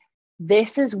opportunity.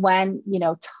 This is when,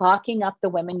 talking up the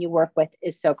women you work with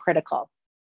is so critical.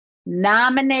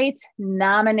 Nominate.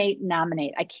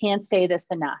 I can't say this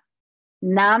enough.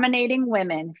 Nominating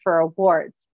women for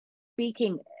awards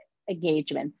speaking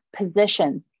engagements,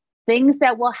 positions, things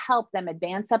that will help them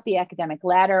advance up the academic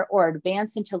ladder or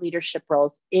advance into leadership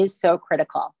roles is so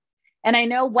critical. And I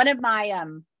know one of my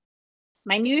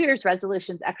New Year's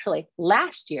resolutions actually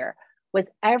last year was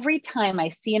every time I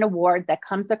see an award that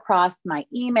comes across my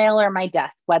email or my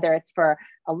desk, whether it's for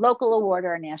a local award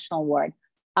or a national award,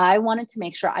 I wanted to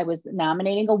make sure I was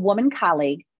nominating a woman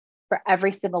colleague for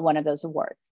every single one of those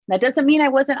awards. That doesn't mean I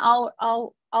wasn't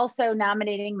also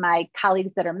nominating my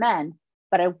colleagues that are men,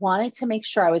 but I wanted to make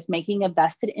sure I was making a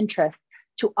vested interest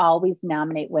to always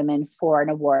nominate women for an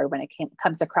award when it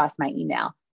comes across my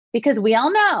email. Because we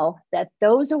all know that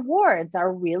those awards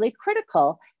are really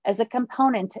critical as a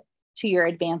component to your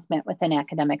advancement within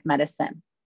academic medicine.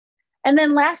 And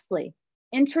then lastly,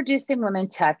 introducing women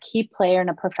to a key player in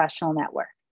a professional network.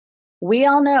 We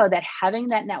all know that having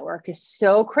that network is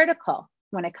so critical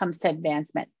when it comes to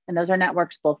advancement. And those are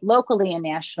networks both locally and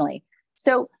nationally.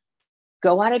 So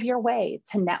go out of your way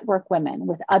to network women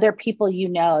with other people you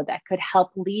know that could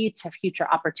help lead to future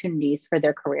opportunities for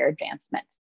their career advancement.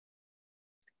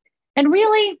 And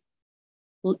really,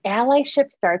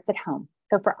 allyship starts at home.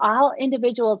 So for all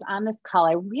individuals on this call,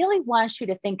 I really want you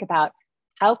to think about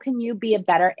how can you be a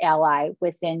better ally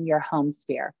within your home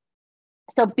sphere.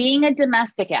 So being a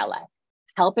domestic ally,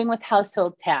 helping with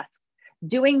household tasks,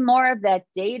 doing more of that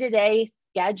day-to-day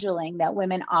scheduling that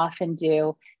women often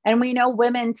do. And we know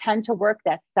women tend to work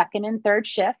that second and third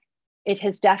shift. It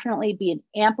has definitely been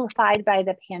amplified by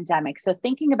the pandemic. So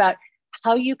thinking about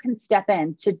how you can step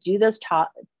in to do those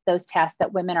tasks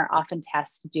that women are often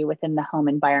tasked to do within the home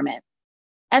environment.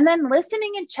 And then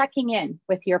listening and checking in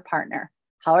with your partner.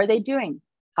 How are they doing?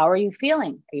 How are you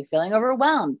feeling? Are you feeling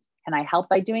overwhelmed? Can I help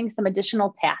by doing some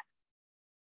additional tasks?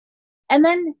 And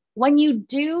then when you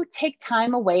do take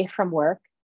time away from work,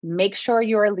 make sure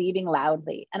you are leaving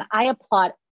loudly. And I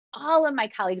applaud all of my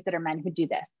colleagues that are men who do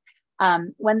this.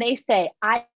 When they say,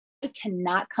 I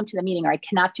cannot come to the meeting or I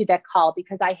cannot do that call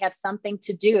because I have something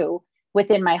to do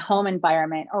within my home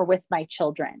environment or with my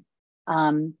children.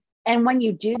 And when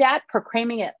you do that,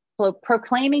 proclaiming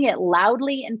it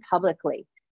loudly and publicly.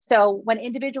 So when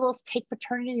individuals take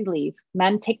paternity leave,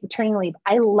 men take paternity leave,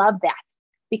 I love that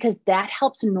because that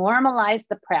helps normalize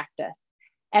the practice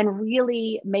and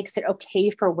really makes it okay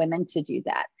for women to do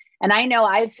that. And I know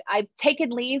I've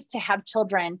taken leaves to have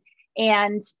children,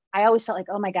 and I always felt like,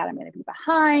 oh my God, I'm going to be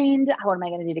behind. What am I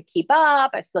going to do to keep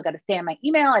up? I've still got to stay on my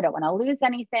email. I don't want to lose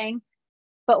anything.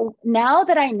 But now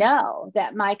that I know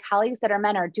that my colleagues that are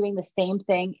men are doing the same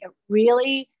thing, it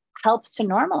really helps to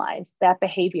normalize that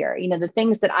behavior. You know, the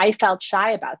things that I felt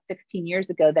shy about 16 years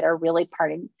ago that are really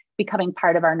becoming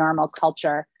part of our normal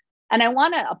culture. And I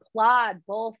want to applaud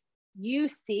both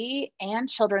UC and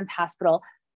Children's Hospital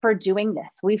for doing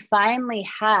this. We finally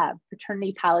have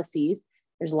paternity policies.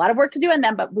 There's a lot of work to do on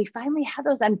them, but we finally have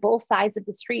those on both sides of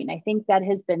the street. And I think that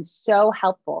has been so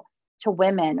helpful to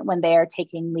women when they are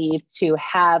taking leave to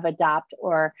have, adopt,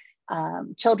 or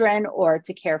children, or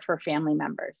to care for family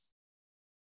members.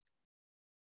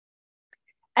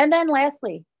 And then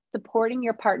lastly, supporting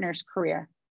your partner's career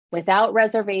without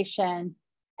reservation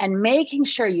and making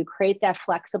sure you create that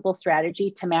flexible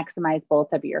strategy to maximize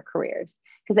both of your careers.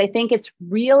 Because I think it's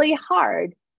really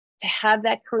hard to have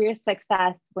that career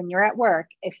success when you're at work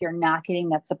if you're not getting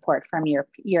that support from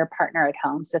your partner at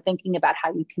home. So thinking about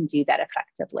how you can do that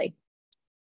effectively.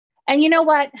 And you know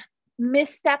what?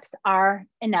 Missteps are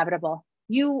inevitable.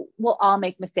 You will all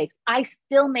make mistakes. I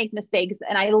still make mistakes,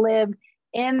 and I live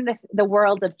in the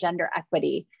world of gender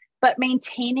equity. But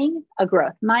maintaining a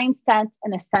growth mindset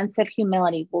and a sense of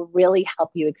humility will really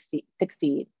help you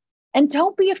succeed. And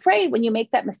don't be afraid when you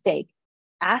make that mistake.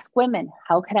 Ask women,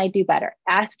 how can I do better?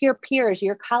 Ask your peers,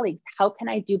 your colleagues, how can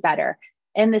I do better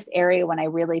in this area when I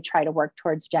really try to work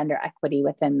towards gender equity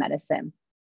within medicine?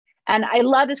 And I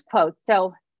love this quote.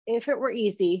 So if it were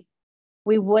easy,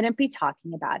 we wouldn't be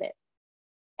talking about it.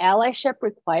 Allyship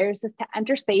requires us to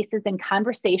enter spaces and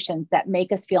conversations that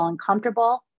make us feel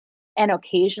uncomfortable and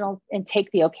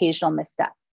take the occasional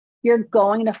misstep. You're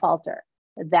going to falter.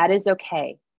 That is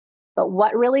okay. But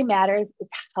what really matters is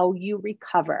how you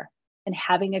recover and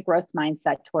having a growth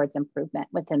mindset towards improvement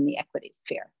within the equity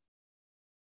sphere.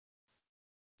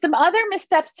 Some other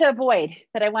missteps to avoid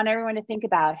that I want everyone to think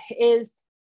about is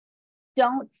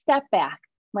don't step back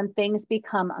when things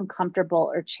become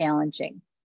uncomfortable or challenging.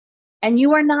 And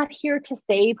you are not here to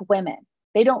save women.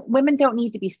 Women don't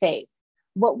need to be saved.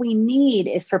 What we need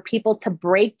is for people to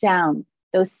break down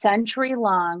those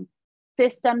century-long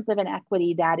systems of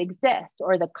inequity that exist,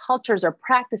 or the cultures or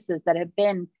practices that have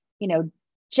been,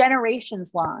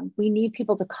 generations long. We need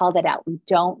people to call that out. We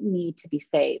don't need to be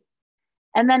saved.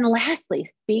 And then lastly,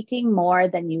 speaking more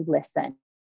than you listen,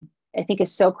 I think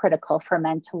is so critical for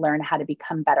men to learn how to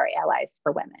become better allies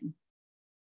for women.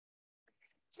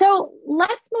 So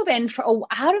let's move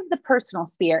out of the personal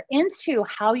sphere into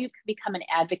how you can become an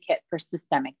advocate for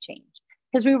systemic change.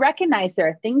 Because we recognize there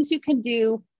are things you can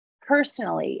do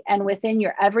personally and within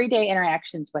your everyday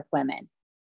interactions with women.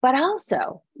 But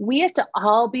also, we have to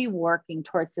all be working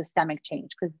towards systemic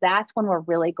change, because that's when we're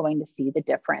really going to see the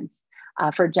difference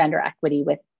for gender equity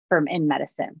in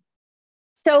medicine.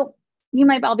 So you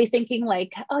might all be thinking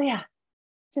like, oh yeah,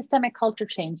 systemic culture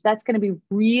change, that's going to be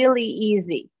really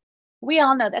easy. We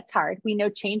all know that's hard. We know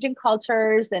changing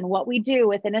cultures and what we do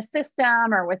within a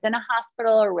system or within a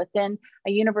hospital or within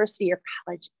a university or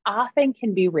college often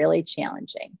can be really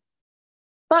challenging.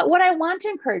 But what I want to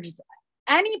encourage is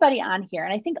anybody on here,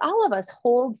 and I think all of us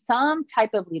hold some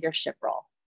type of leadership role,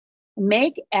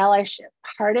 make allyship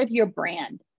part of your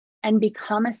brand and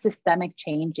become a systemic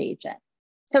change agent.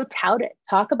 So tout it,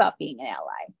 talk about being an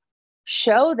ally,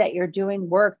 show that you're doing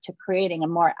work to creating a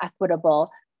more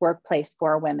equitable workplace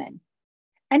for women.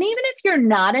 And even if you're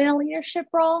not in a leadership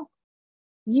role,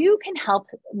 you can help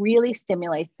really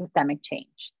stimulate systemic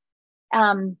change.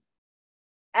 All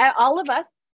of us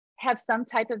have some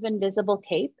type of invisible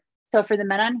cape. So for the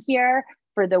men on here,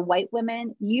 for the white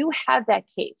women, you have that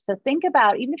cape. So think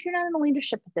about, even if you're not in a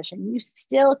leadership position, you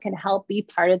still can help be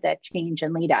part of that change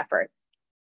and lead efforts.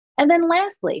 And then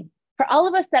lastly, for all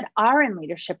of us that are in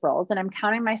leadership roles, and I'm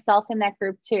counting myself in that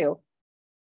group too,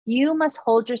 you must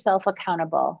hold yourself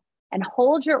accountable and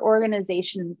hold your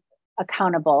organization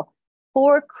accountable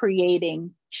for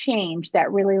creating change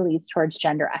that really leads towards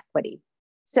gender equity.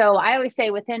 So I always say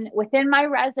within my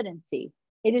residency,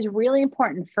 it is really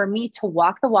important for me to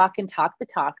walk the walk and talk the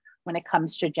talk when it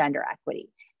comes to gender equity.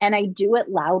 And I do it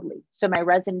loudly. So my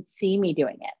residents see me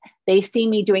doing it. They see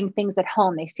me doing things at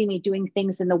home. They see me doing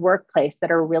things in the workplace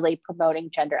that are really promoting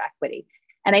gender equity.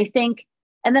 And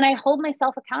then I hold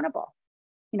myself accountable.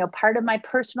 You know, part of my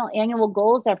personal annual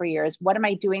goals every year is what am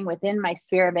I doing within my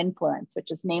sphere of influence,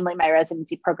 which is namely my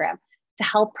residency program, to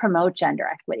help promote gender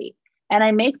equity. And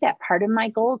I make that part of my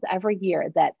goals every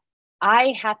year, that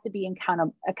I have to be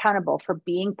accountable for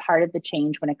being part of the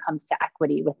change when it comes to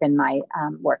equity within my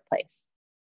workplace.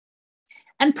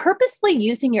 And purposefully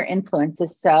using your influence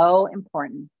is so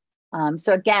important.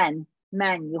 So again,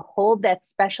 men, you hold that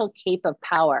special cape of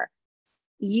power.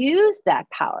 Use that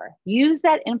power, use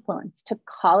that influence to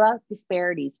call out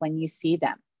disparities when you see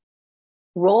them.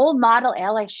 Role model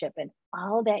allyship in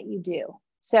all that you do.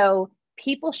 So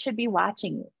people should be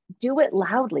watching you. Do it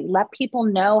loudly. Let people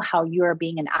know how you are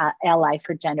being an ally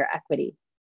for gender equity.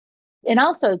 And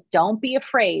also, don't be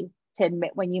afraid to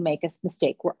admit when you make a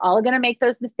mistake. We're all going to make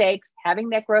those mistakes. Having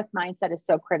that growth mindset is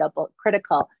so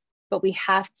critical, but we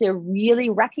have to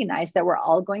really recognize that we're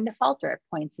all going to falter at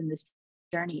points in this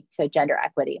journey to gender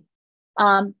equity.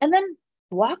 And then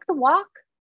walk the walk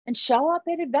and show up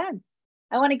at events.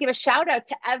 I want to give a shout out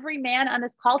to every man on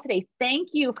this call today.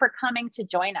 Thank you for coming to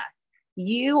join us.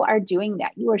 You are doing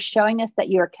that. You are showing us that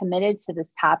you are committed to this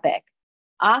topic.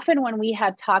 Often when we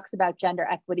have talks about gender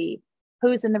equity,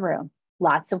 who's in the room?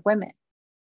 Lots of women.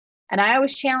 And I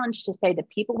always challenge to say the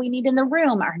people we need in the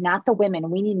room are not the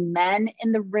women. We need men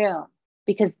in the room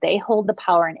because they hold the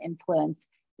power and influence.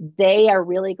 They are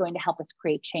really going to help us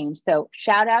create change. So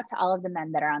shout out to all of the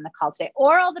men that are on the call today,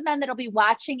 or all the men that'll be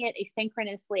watching it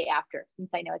asynchronously after, since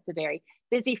I know it's a very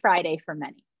busy Friday for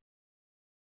many.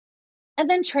 And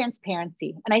then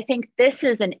transparency. And I think this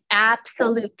is an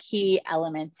absolute key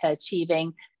element to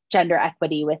achieving gender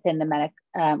equity within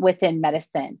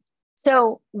medicine.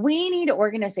 So we need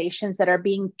organizations that are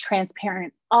being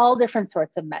transparent, all different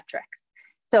sorts of metrics.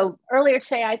 So earlier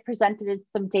today, I presented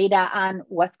some data on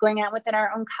what's going on within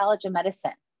our own College of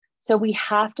Medicine. So we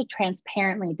have to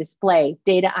transparently display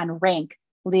data on rank,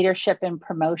 leadership, and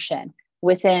promotion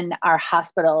within our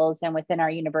hospitals and within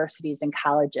our universities and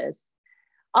colleges.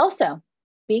 Also,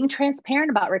 being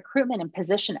transparent about recruitment and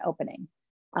position opening.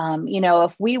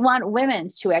 If we want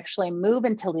women to actually move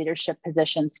into leadership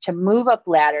positions, to move up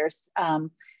ladders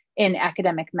in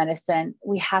academic medicine,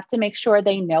 we have to make sure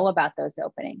they know about those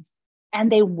openings and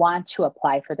they want to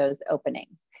apply for those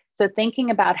openings. So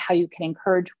thinking about how you can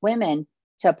encourage women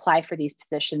to apply for these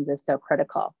positions is so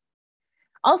critical.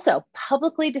 Also,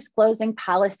 publicly disclosing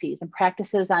policies and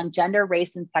practices on gender,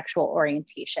 race, and sexual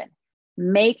orientation,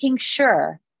 making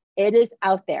sure it is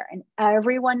out there and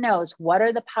everyone knows what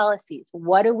are the policies,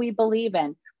 what do we believe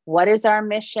in, what is our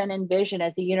mission and vision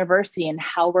as a university, and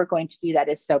how we're going to do that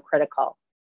is so critical.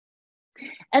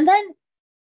 And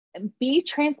then be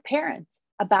transparent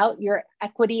about your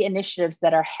equity initiatives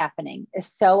that are happening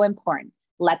is so important.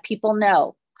 let people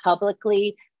know,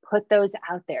 publicly put those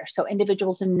out there so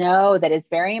individuals know that it's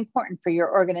very important for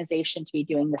your organization to be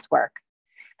doing this work.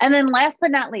 And then last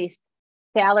but not least,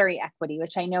 salary equity,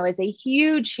 which I know is a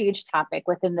huge, huge topic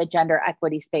within the gender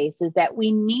equity space, is that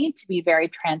we need to be very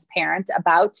transparent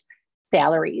about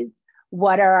salaries.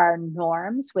 What are our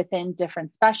norms within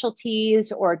different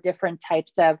specialties or different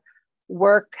types of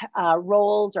work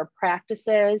roles or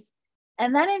practices?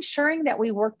 And then ensuring that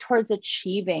we work towards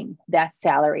achieving that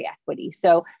salary equity.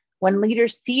 So when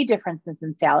leaders see differences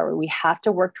in salary, we have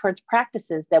to work towards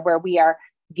practices that where we are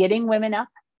getting women up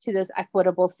to those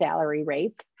equitable salary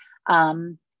rates.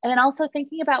 And then also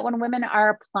thinking about when women are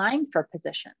applying for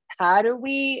positions, how do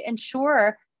we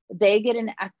ensure they get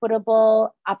an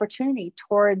equitable opportunity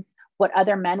towards what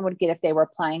other men would get if they were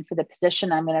applying for the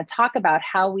position? I'm going to talk about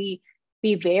how we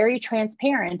be very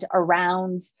transparent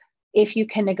around if you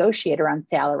can negotiate around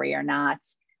salary or not.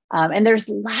 And there's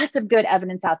lots of good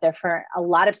evidence out there for a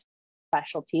lot of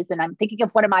specialties. And I'm thinking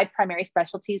of one of my primary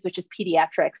specialties, which is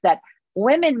pediatrics, that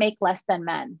women make less than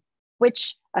men,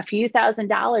 which a few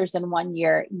 $1,000s in 1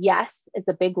 year, yes, is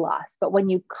a big loss. But when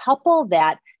you couple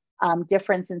that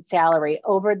difference in salary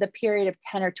over the period of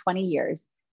 10 or 20 years,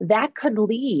 that could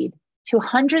lead to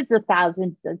hundreds of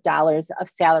thousands of dollars of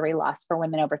salary loss for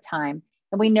women over time.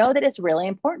 And we know that it's really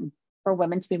important for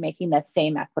women to be making that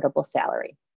same equitable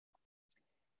salary.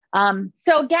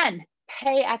 So again,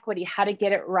 pay equity, how to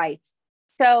get it right.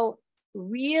 So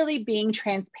really being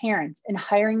transparent in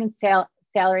hiring and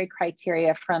salary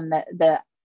criteria from the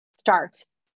start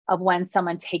of when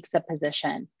someone takes a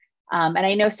position. And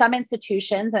I know some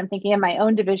institutions, I'm thinking of my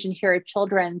own division here at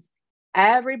Children's,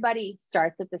 everybody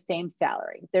starts at the same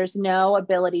salary. There's no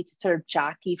ability to sort of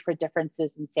jockey for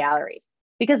differences in salaries,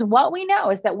 because what we know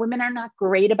is that women are not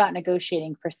great about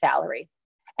negotiating for salary.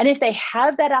 And if they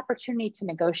have that opportunity to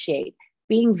negotiate,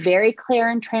 being very clear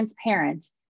and transparent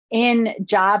in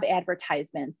job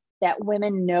advertisements that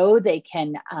women know they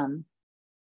can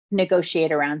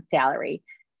negotiate around salary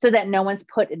so that no one's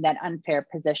put in that unfair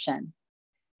position.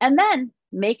 And then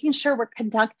making sure we're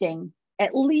conducting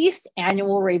at least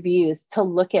annual reviews to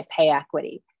look at pay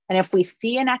equity. And if we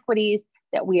see inequities,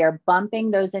 that we are bumping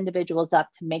those individuals up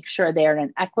to make sure they're in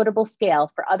an equitable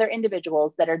scale for other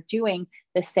individuals that are doing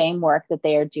the same work that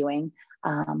they are doing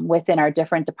within our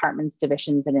different departments,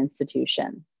 divisions, and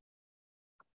institutions.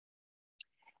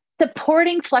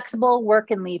 Supporting flexible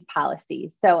work and leave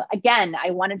policies. So again,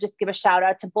 I want to just give a shout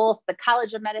out to both the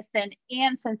College of Medicine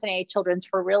and Cincinnati Children's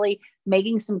for really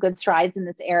making some good strides in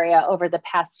this area over the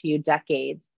past few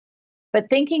decades. But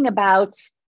thinking about,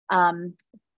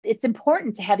 it's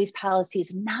important to have these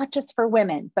policies, not just for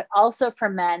women, but also for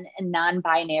men and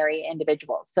non-binary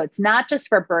individuals. So it's not just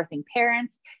for birthing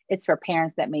parents, it's for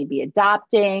parents that may be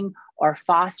adopting or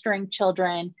fostering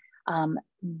children.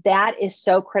 That is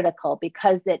so critical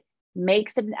because it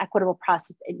makes it an equitable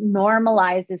process. It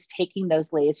normalizes taking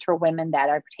those leaves for women that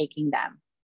are taking them.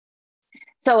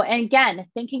 So, and again,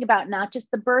 thinking about not just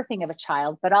the birthing of a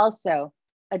child, but also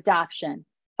adoption,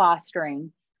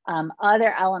 fostering,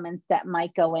 other elements that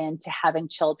might go into having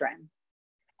children.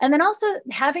 And then also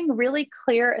having really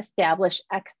clear established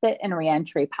exit and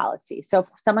reentry policy. So if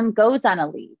someone goes on a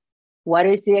leave, what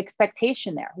is the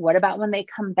expectation there? What about when they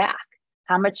come back?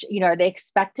 How much, are they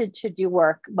expected to do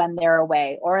work when they're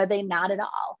away, or are they not at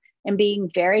all? And being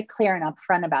very clear and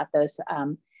upfront about those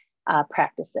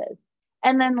practices.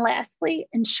 And then lastly,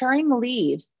 ensuring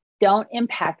leaves don't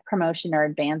impact promotion or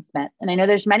advancement. And I know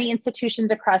there's many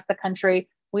institutions across the country,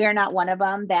 we are not one of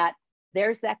them, that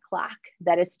there's that clock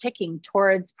that is ticking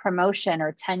towards promotion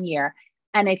or tenure.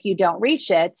 And if you don't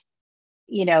reach it,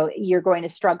 you're going to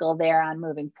struggle there on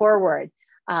moving forward.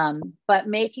 But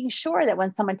making sure that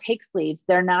when someone takes leaves,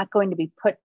 they're not going to be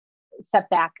set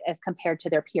back as compared to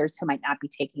their peers who might not be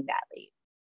taking that leave.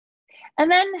 And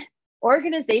then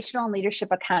organizational and leadership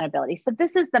accountability. So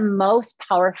this is the most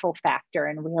powerful factor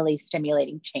in really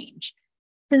stimulating change.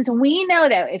 Since we know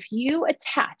that if you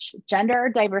attach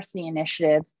gender diversity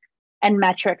initiatives and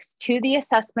metrics to the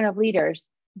assessment of leaders,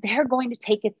 they're going to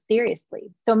take it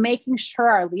seriously. So making sure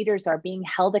our leaders are being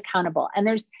held accountable. And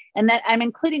that I'm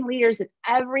including leaders at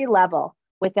every level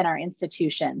within our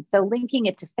institution. So linking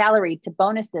it to salary, to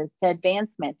bonuses, to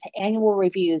advancement, to annual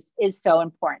reviews is so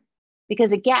important.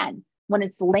 Because again, when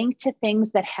it's linked to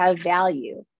things that have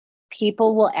value,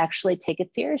 people will actually take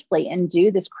it seriously and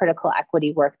do this critical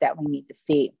equity work that we need to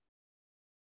see.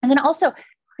 And then also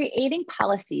creating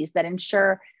policies that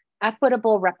ensure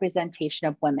equitable representation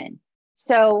of women.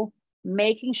 So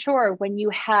making sure when you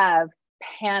have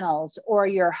panels or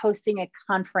you're hosting a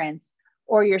conference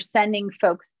or you're sending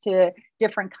folks to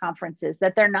different conferences,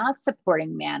 that they're not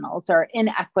supporting manels or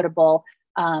inequitable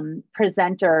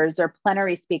presenters or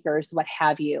plenary speakers, what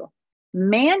have you.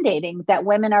 Mandating that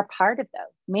women are part of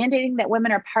those, mandating that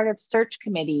women are part of search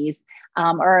committees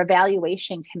or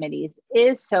evaluation committees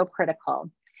is so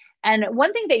critical. And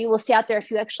one thing that you will see out there,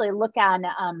 if you actually look on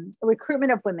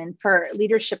recruitment of women for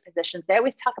leadership positions, they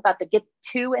always talk about the get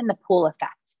two in the pool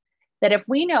effect. That if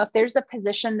we know if there's a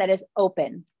position that is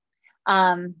open,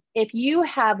 if you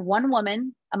have one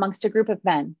woman amongst a group of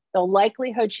men, the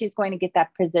likelihood she's going to get that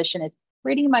position is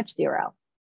pretty much zero.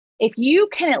 If you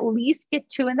can at least get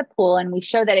two in the pool, and we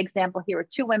show that example here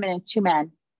with 2 women and 2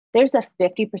 men, there's a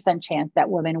 50% chance that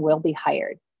women will be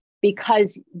hired,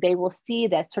 because they will see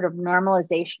that sort of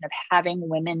normalization of having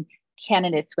women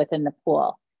candidates within the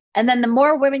pool. And then the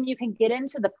more women you can get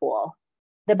into the pool,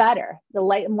 the better,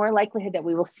 the more likelihood that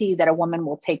we will see that a woman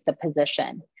will take the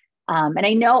position. And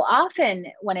I know often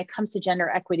when it comes to gender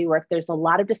equity work, there's a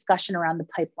lot of discussion around the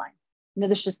pipeline.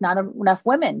 There's just not enough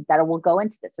women that will go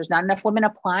into this. There's not enough women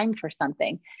applying for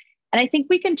something. And I think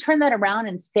we can turn that around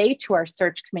and say to our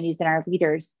search committees and our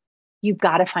leaders, you've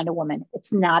got to find a woman.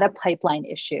 It's not a pipeline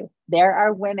issue. There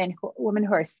are women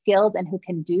who are skilled and who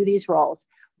can do these roles.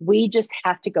 We just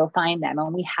have to go find them.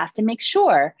 And we have to make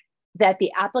sure that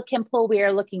the applicant pool we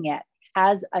are looking at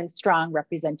has a strong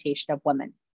representation of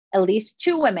women, at least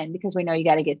 2 women, because we know you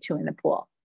got to get 2 in the pool.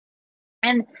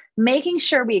 And making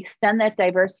sure we extend that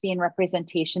diversity and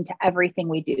representation to everything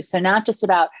we do. So not just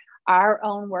about our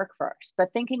own workforce,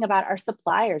 but thinking about our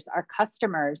suppliers, our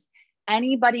customers,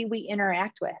 anybody we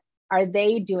interact with. Are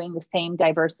they doing the same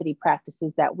diversity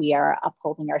practices that we are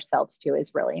upholding ourselves to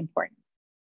is really important.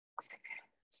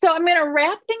 So I'm going to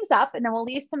wrap things up and then we'll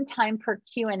leave some time for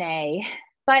Q&A.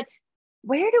 But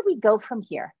where do we go from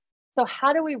here? So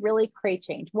how do we really create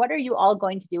change? What are you all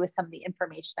going to do with some of the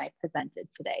information I presented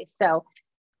today? So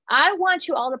I want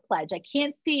you all to pledge. I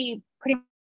can't see pretty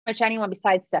much anyone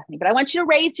besides Stephanie, but I want you to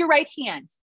raise your right hand.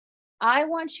 I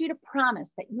want you to promise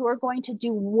that you are going to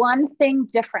do one thing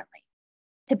differently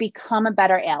to become a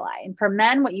better ally. And for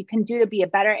men, what you can do to be a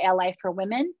better ally for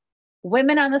women.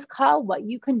 Women on this call, what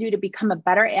you can do to become a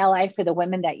better ally for the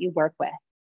women that you work with.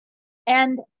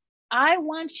 And I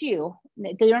want you,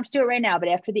 you don't have to do it right now, but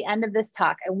after the end of this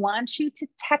talk, I want you to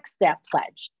text that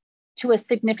pledge to a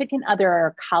significant other or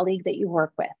a colleague that you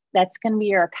work with. That's going to be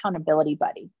your accountability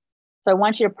buddy. So I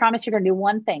want you to promise you're going to do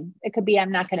one thing. It could be,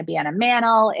 I'm not going to be on a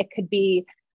manel. It could be,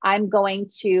 I'm going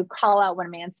to call out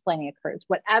when mansplaining occurs.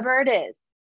 Whatever it is,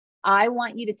 I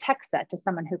want you to text that to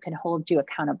someone who can hold you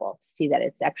accountable to see that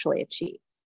it's actually achieved.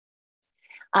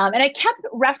 And I kept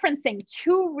referencing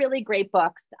 2 really great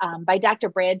books by Dr.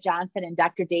 Brad Johnson and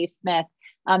Dr. Dave Smith.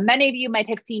 Many of you might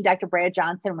have seen Dr. Brad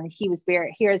Johnson when he was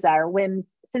here as our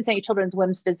Cincinnati Children's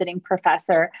WIMS visiting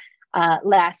professor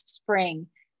last spring.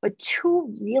 But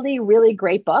 2 really, really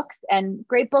great books, and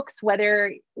great books,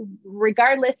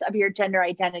 regardless of your gender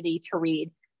identity, to read.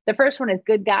 The first one is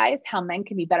Good Guys, How Men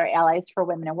Can Be Better Allies for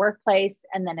Women in Workplace.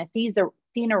 And then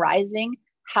Athena Rising,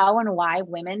 How and Why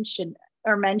Men should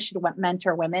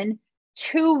mentor women.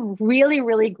 2 really,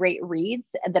 really great reads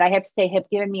that I have to say have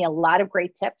given me a lot of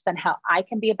great tips on how I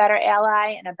can be a better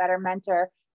ally and a better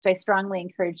mentor. So I strongly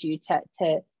encourage you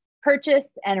to purchase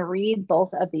and read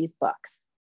both of these books.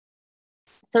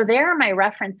 So there are my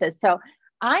references. So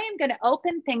I am going to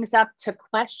open things up to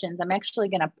questions. I'm actually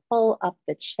going to pull up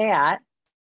the chat,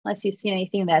 unless you've seen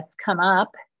anything that's come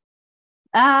up.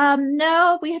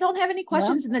 No, we don't have any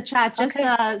questions in the chat, just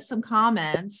Okay. Some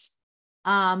comments.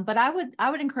 But I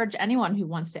would encourage anyone who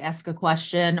wants to ask a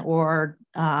question or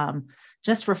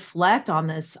just reflect on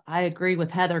this. I agree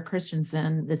with Heather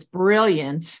Christensen, this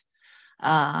brilliant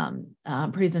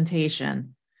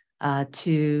presentation,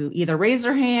 to either raise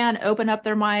their hand, open up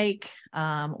their mic,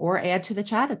 or add to the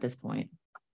chat at this point.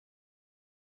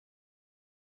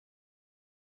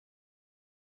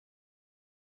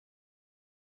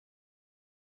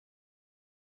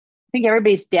 I think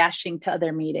everybody's dashing to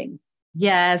other meetings.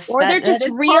 Yes. Or they're just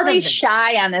really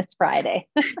shy on this Friday.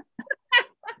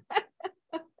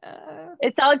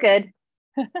 It's all good.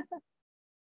 It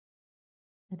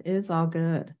is all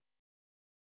good.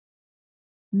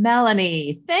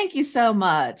 Melanie, thank you so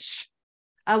much.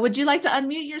 Would you like to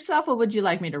unmute yourself, or would you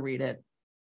like me to read it?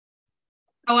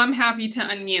 Oh, I'm happy to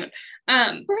unmute.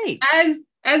 Great.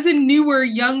 As a newer,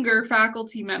 younger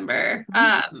faculty member,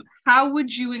 how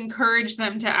would you encourage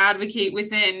them to advocate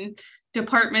within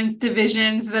departments,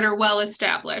 divisions that are well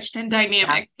established and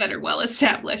dynamics that are well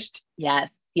established? Yes.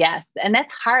 And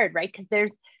that's hard, right?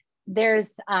 Because there's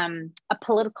a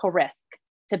political risk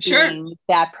to being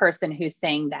that person who's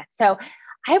saying that. So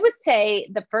I would say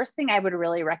the first thing I would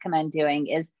really recommend doing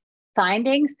is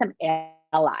finding some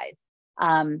allies.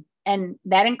 And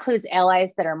that includes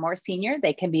allies that are more senior.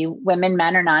 They can be women,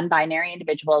 men, or non-binary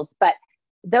individuals, but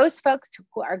those folks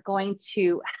who are going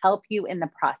to help you in the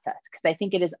process. Because I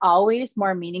think it is always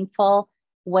more meaningful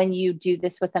when you do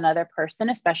this with another person,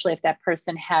 especially if that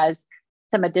person has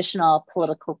some additional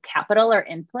political capital or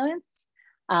influence.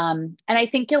 And I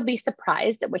think you'll be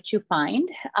surprised at what you find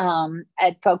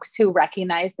at folks who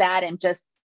recognize that and just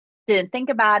didn't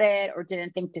think about it or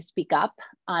didn't think to speak up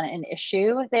on an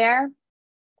issue there.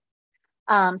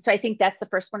 So I think that's the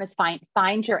first one, is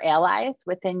find your allies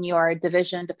within your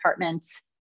division, department,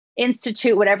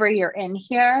 institute, whatever you're in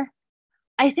here.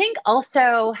 I think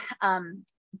also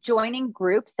joining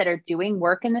groups that are doing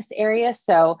work in this area.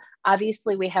 So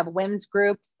obviously we have WIMS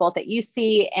groups, both at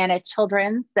UC and at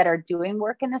Children's, that are doing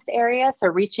work in this area. So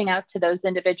reaching out to those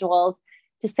individuals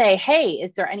to say, hey,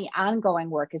 is there any ongoing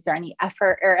work? Is there any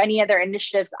effort or any other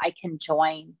initiatives I can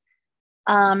join?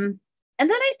 And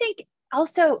then I think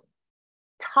also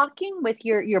talking with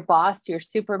your boss, your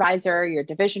supervisor, your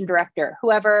division director,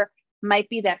 whoever might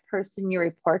be that person you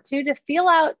report to feel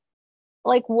out,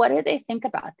 like, what do they think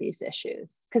about these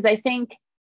issues? Because I think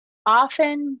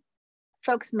often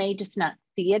folks may just not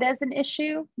see it as an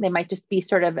issue. They might just be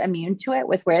sort of immune to it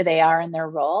with where they are in their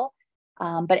role.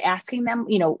 But asking them,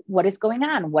 what is going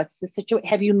on? What's the situation?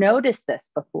 Have you noticed this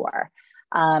before?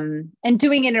 And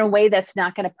doing it in a way that's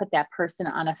not going to put that person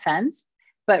on offense,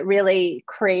 but really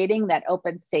creating that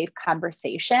open, safe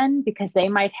conversation, because they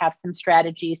might have some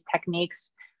strategies, techniques,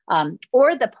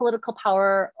 or the political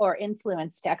power or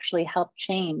influence to actually help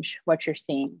change what you're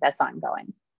seeing that's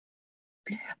ongoing.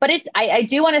 But I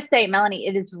do want to say, Melanie,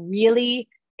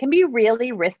 can be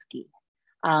really risky.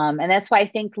 And that's why I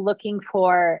think looking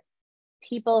for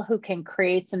people who can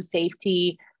create some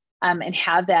safety and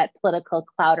have that political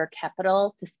clout or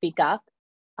capital to speak up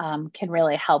can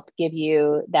really help give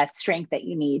you that strength that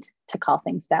you need to call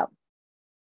things out.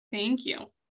 Thank you.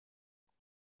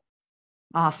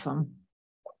 Awesome.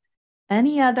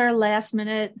 Any other last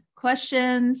minute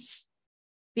questions,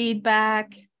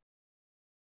 feedback?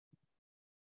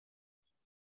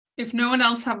 If no one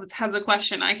else has a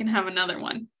question, I can have another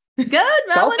one. Good,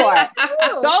 Melanie. Go for it.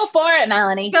 Go for it,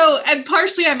 Melanie. So, and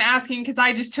partially I'm asking because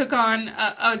I just took on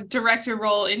a director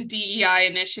role in DEI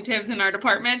initiatives in our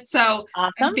department. So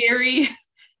awesome. I'm very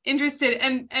interested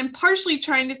and partially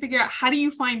trying to figure out, how do you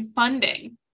find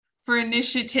funding for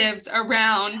initiatives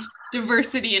around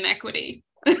diversity and equity?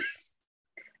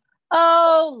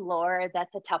 Oh, Lord,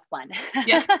 that's a tough one.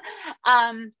 Yeah.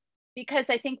 Because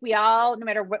I think we all, no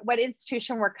matter what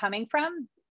institution we're coming from,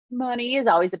 money is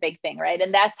always a big thing, right?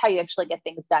 And that's how you actually get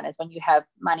things done, is when you have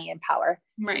money and power.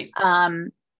 Right.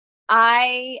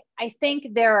 I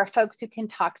think there are folks who can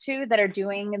talk to that are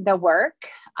doing the work,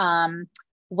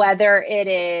 whether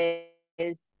it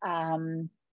is,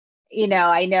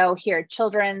 I know here at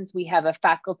Children's, we have a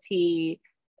faculty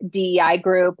DEI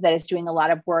group that is doing a lot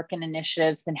of work and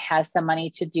initiatives and has some money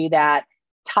to do that.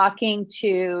 Talking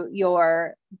to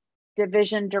your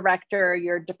division director,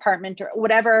 your department, or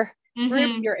whatever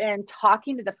group you're in,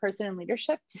 talking to the person in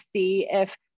leadership to see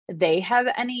if they have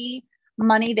any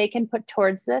money they can put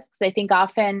towards this. Because I think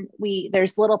often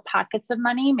there's little pockets of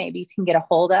money maybe you can get a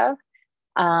hold of.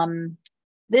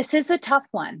 This is a tough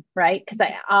one, right? Because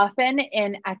often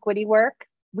in equity work,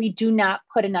 we do not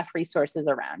put enough resources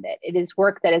around it. It is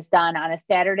work that is done on a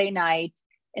Saturday night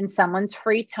in someone's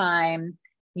free time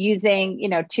using,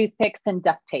 toothpicks and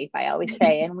duct tape, I always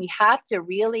say. And we have to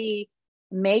really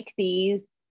make these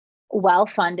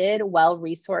well-funded,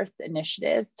 well-resourced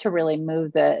initiatives to really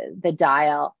move the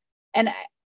dial. And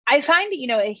I find,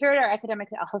 here at our Academic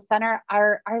Health Center,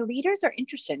 our leaders are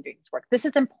interested in doing this work. This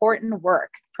is important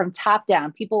work from top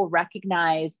down. People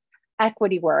recognize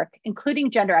equity work, including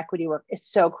gender equity work, is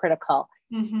so critical.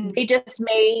 They just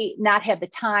may not have the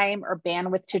time or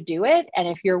bandwidth to do it. And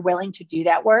if you're willing to do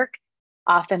that work,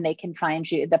 often they can find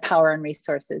you the power and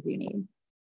resources you need.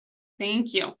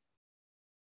 Thank you.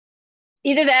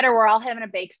 Either that or we're all having a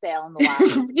bake sale in the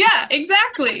lobby. Yeah,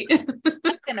 exactly.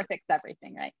 It's going to fix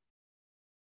everything, right?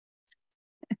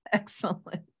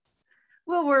 Excellent.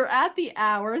 Well, we're at the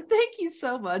hour. Thank you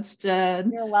so much,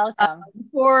 Jen. You're welcome.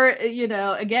 For,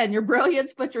 again, your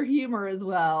brilliance, but your humor as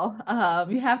well.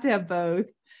 You have to have both.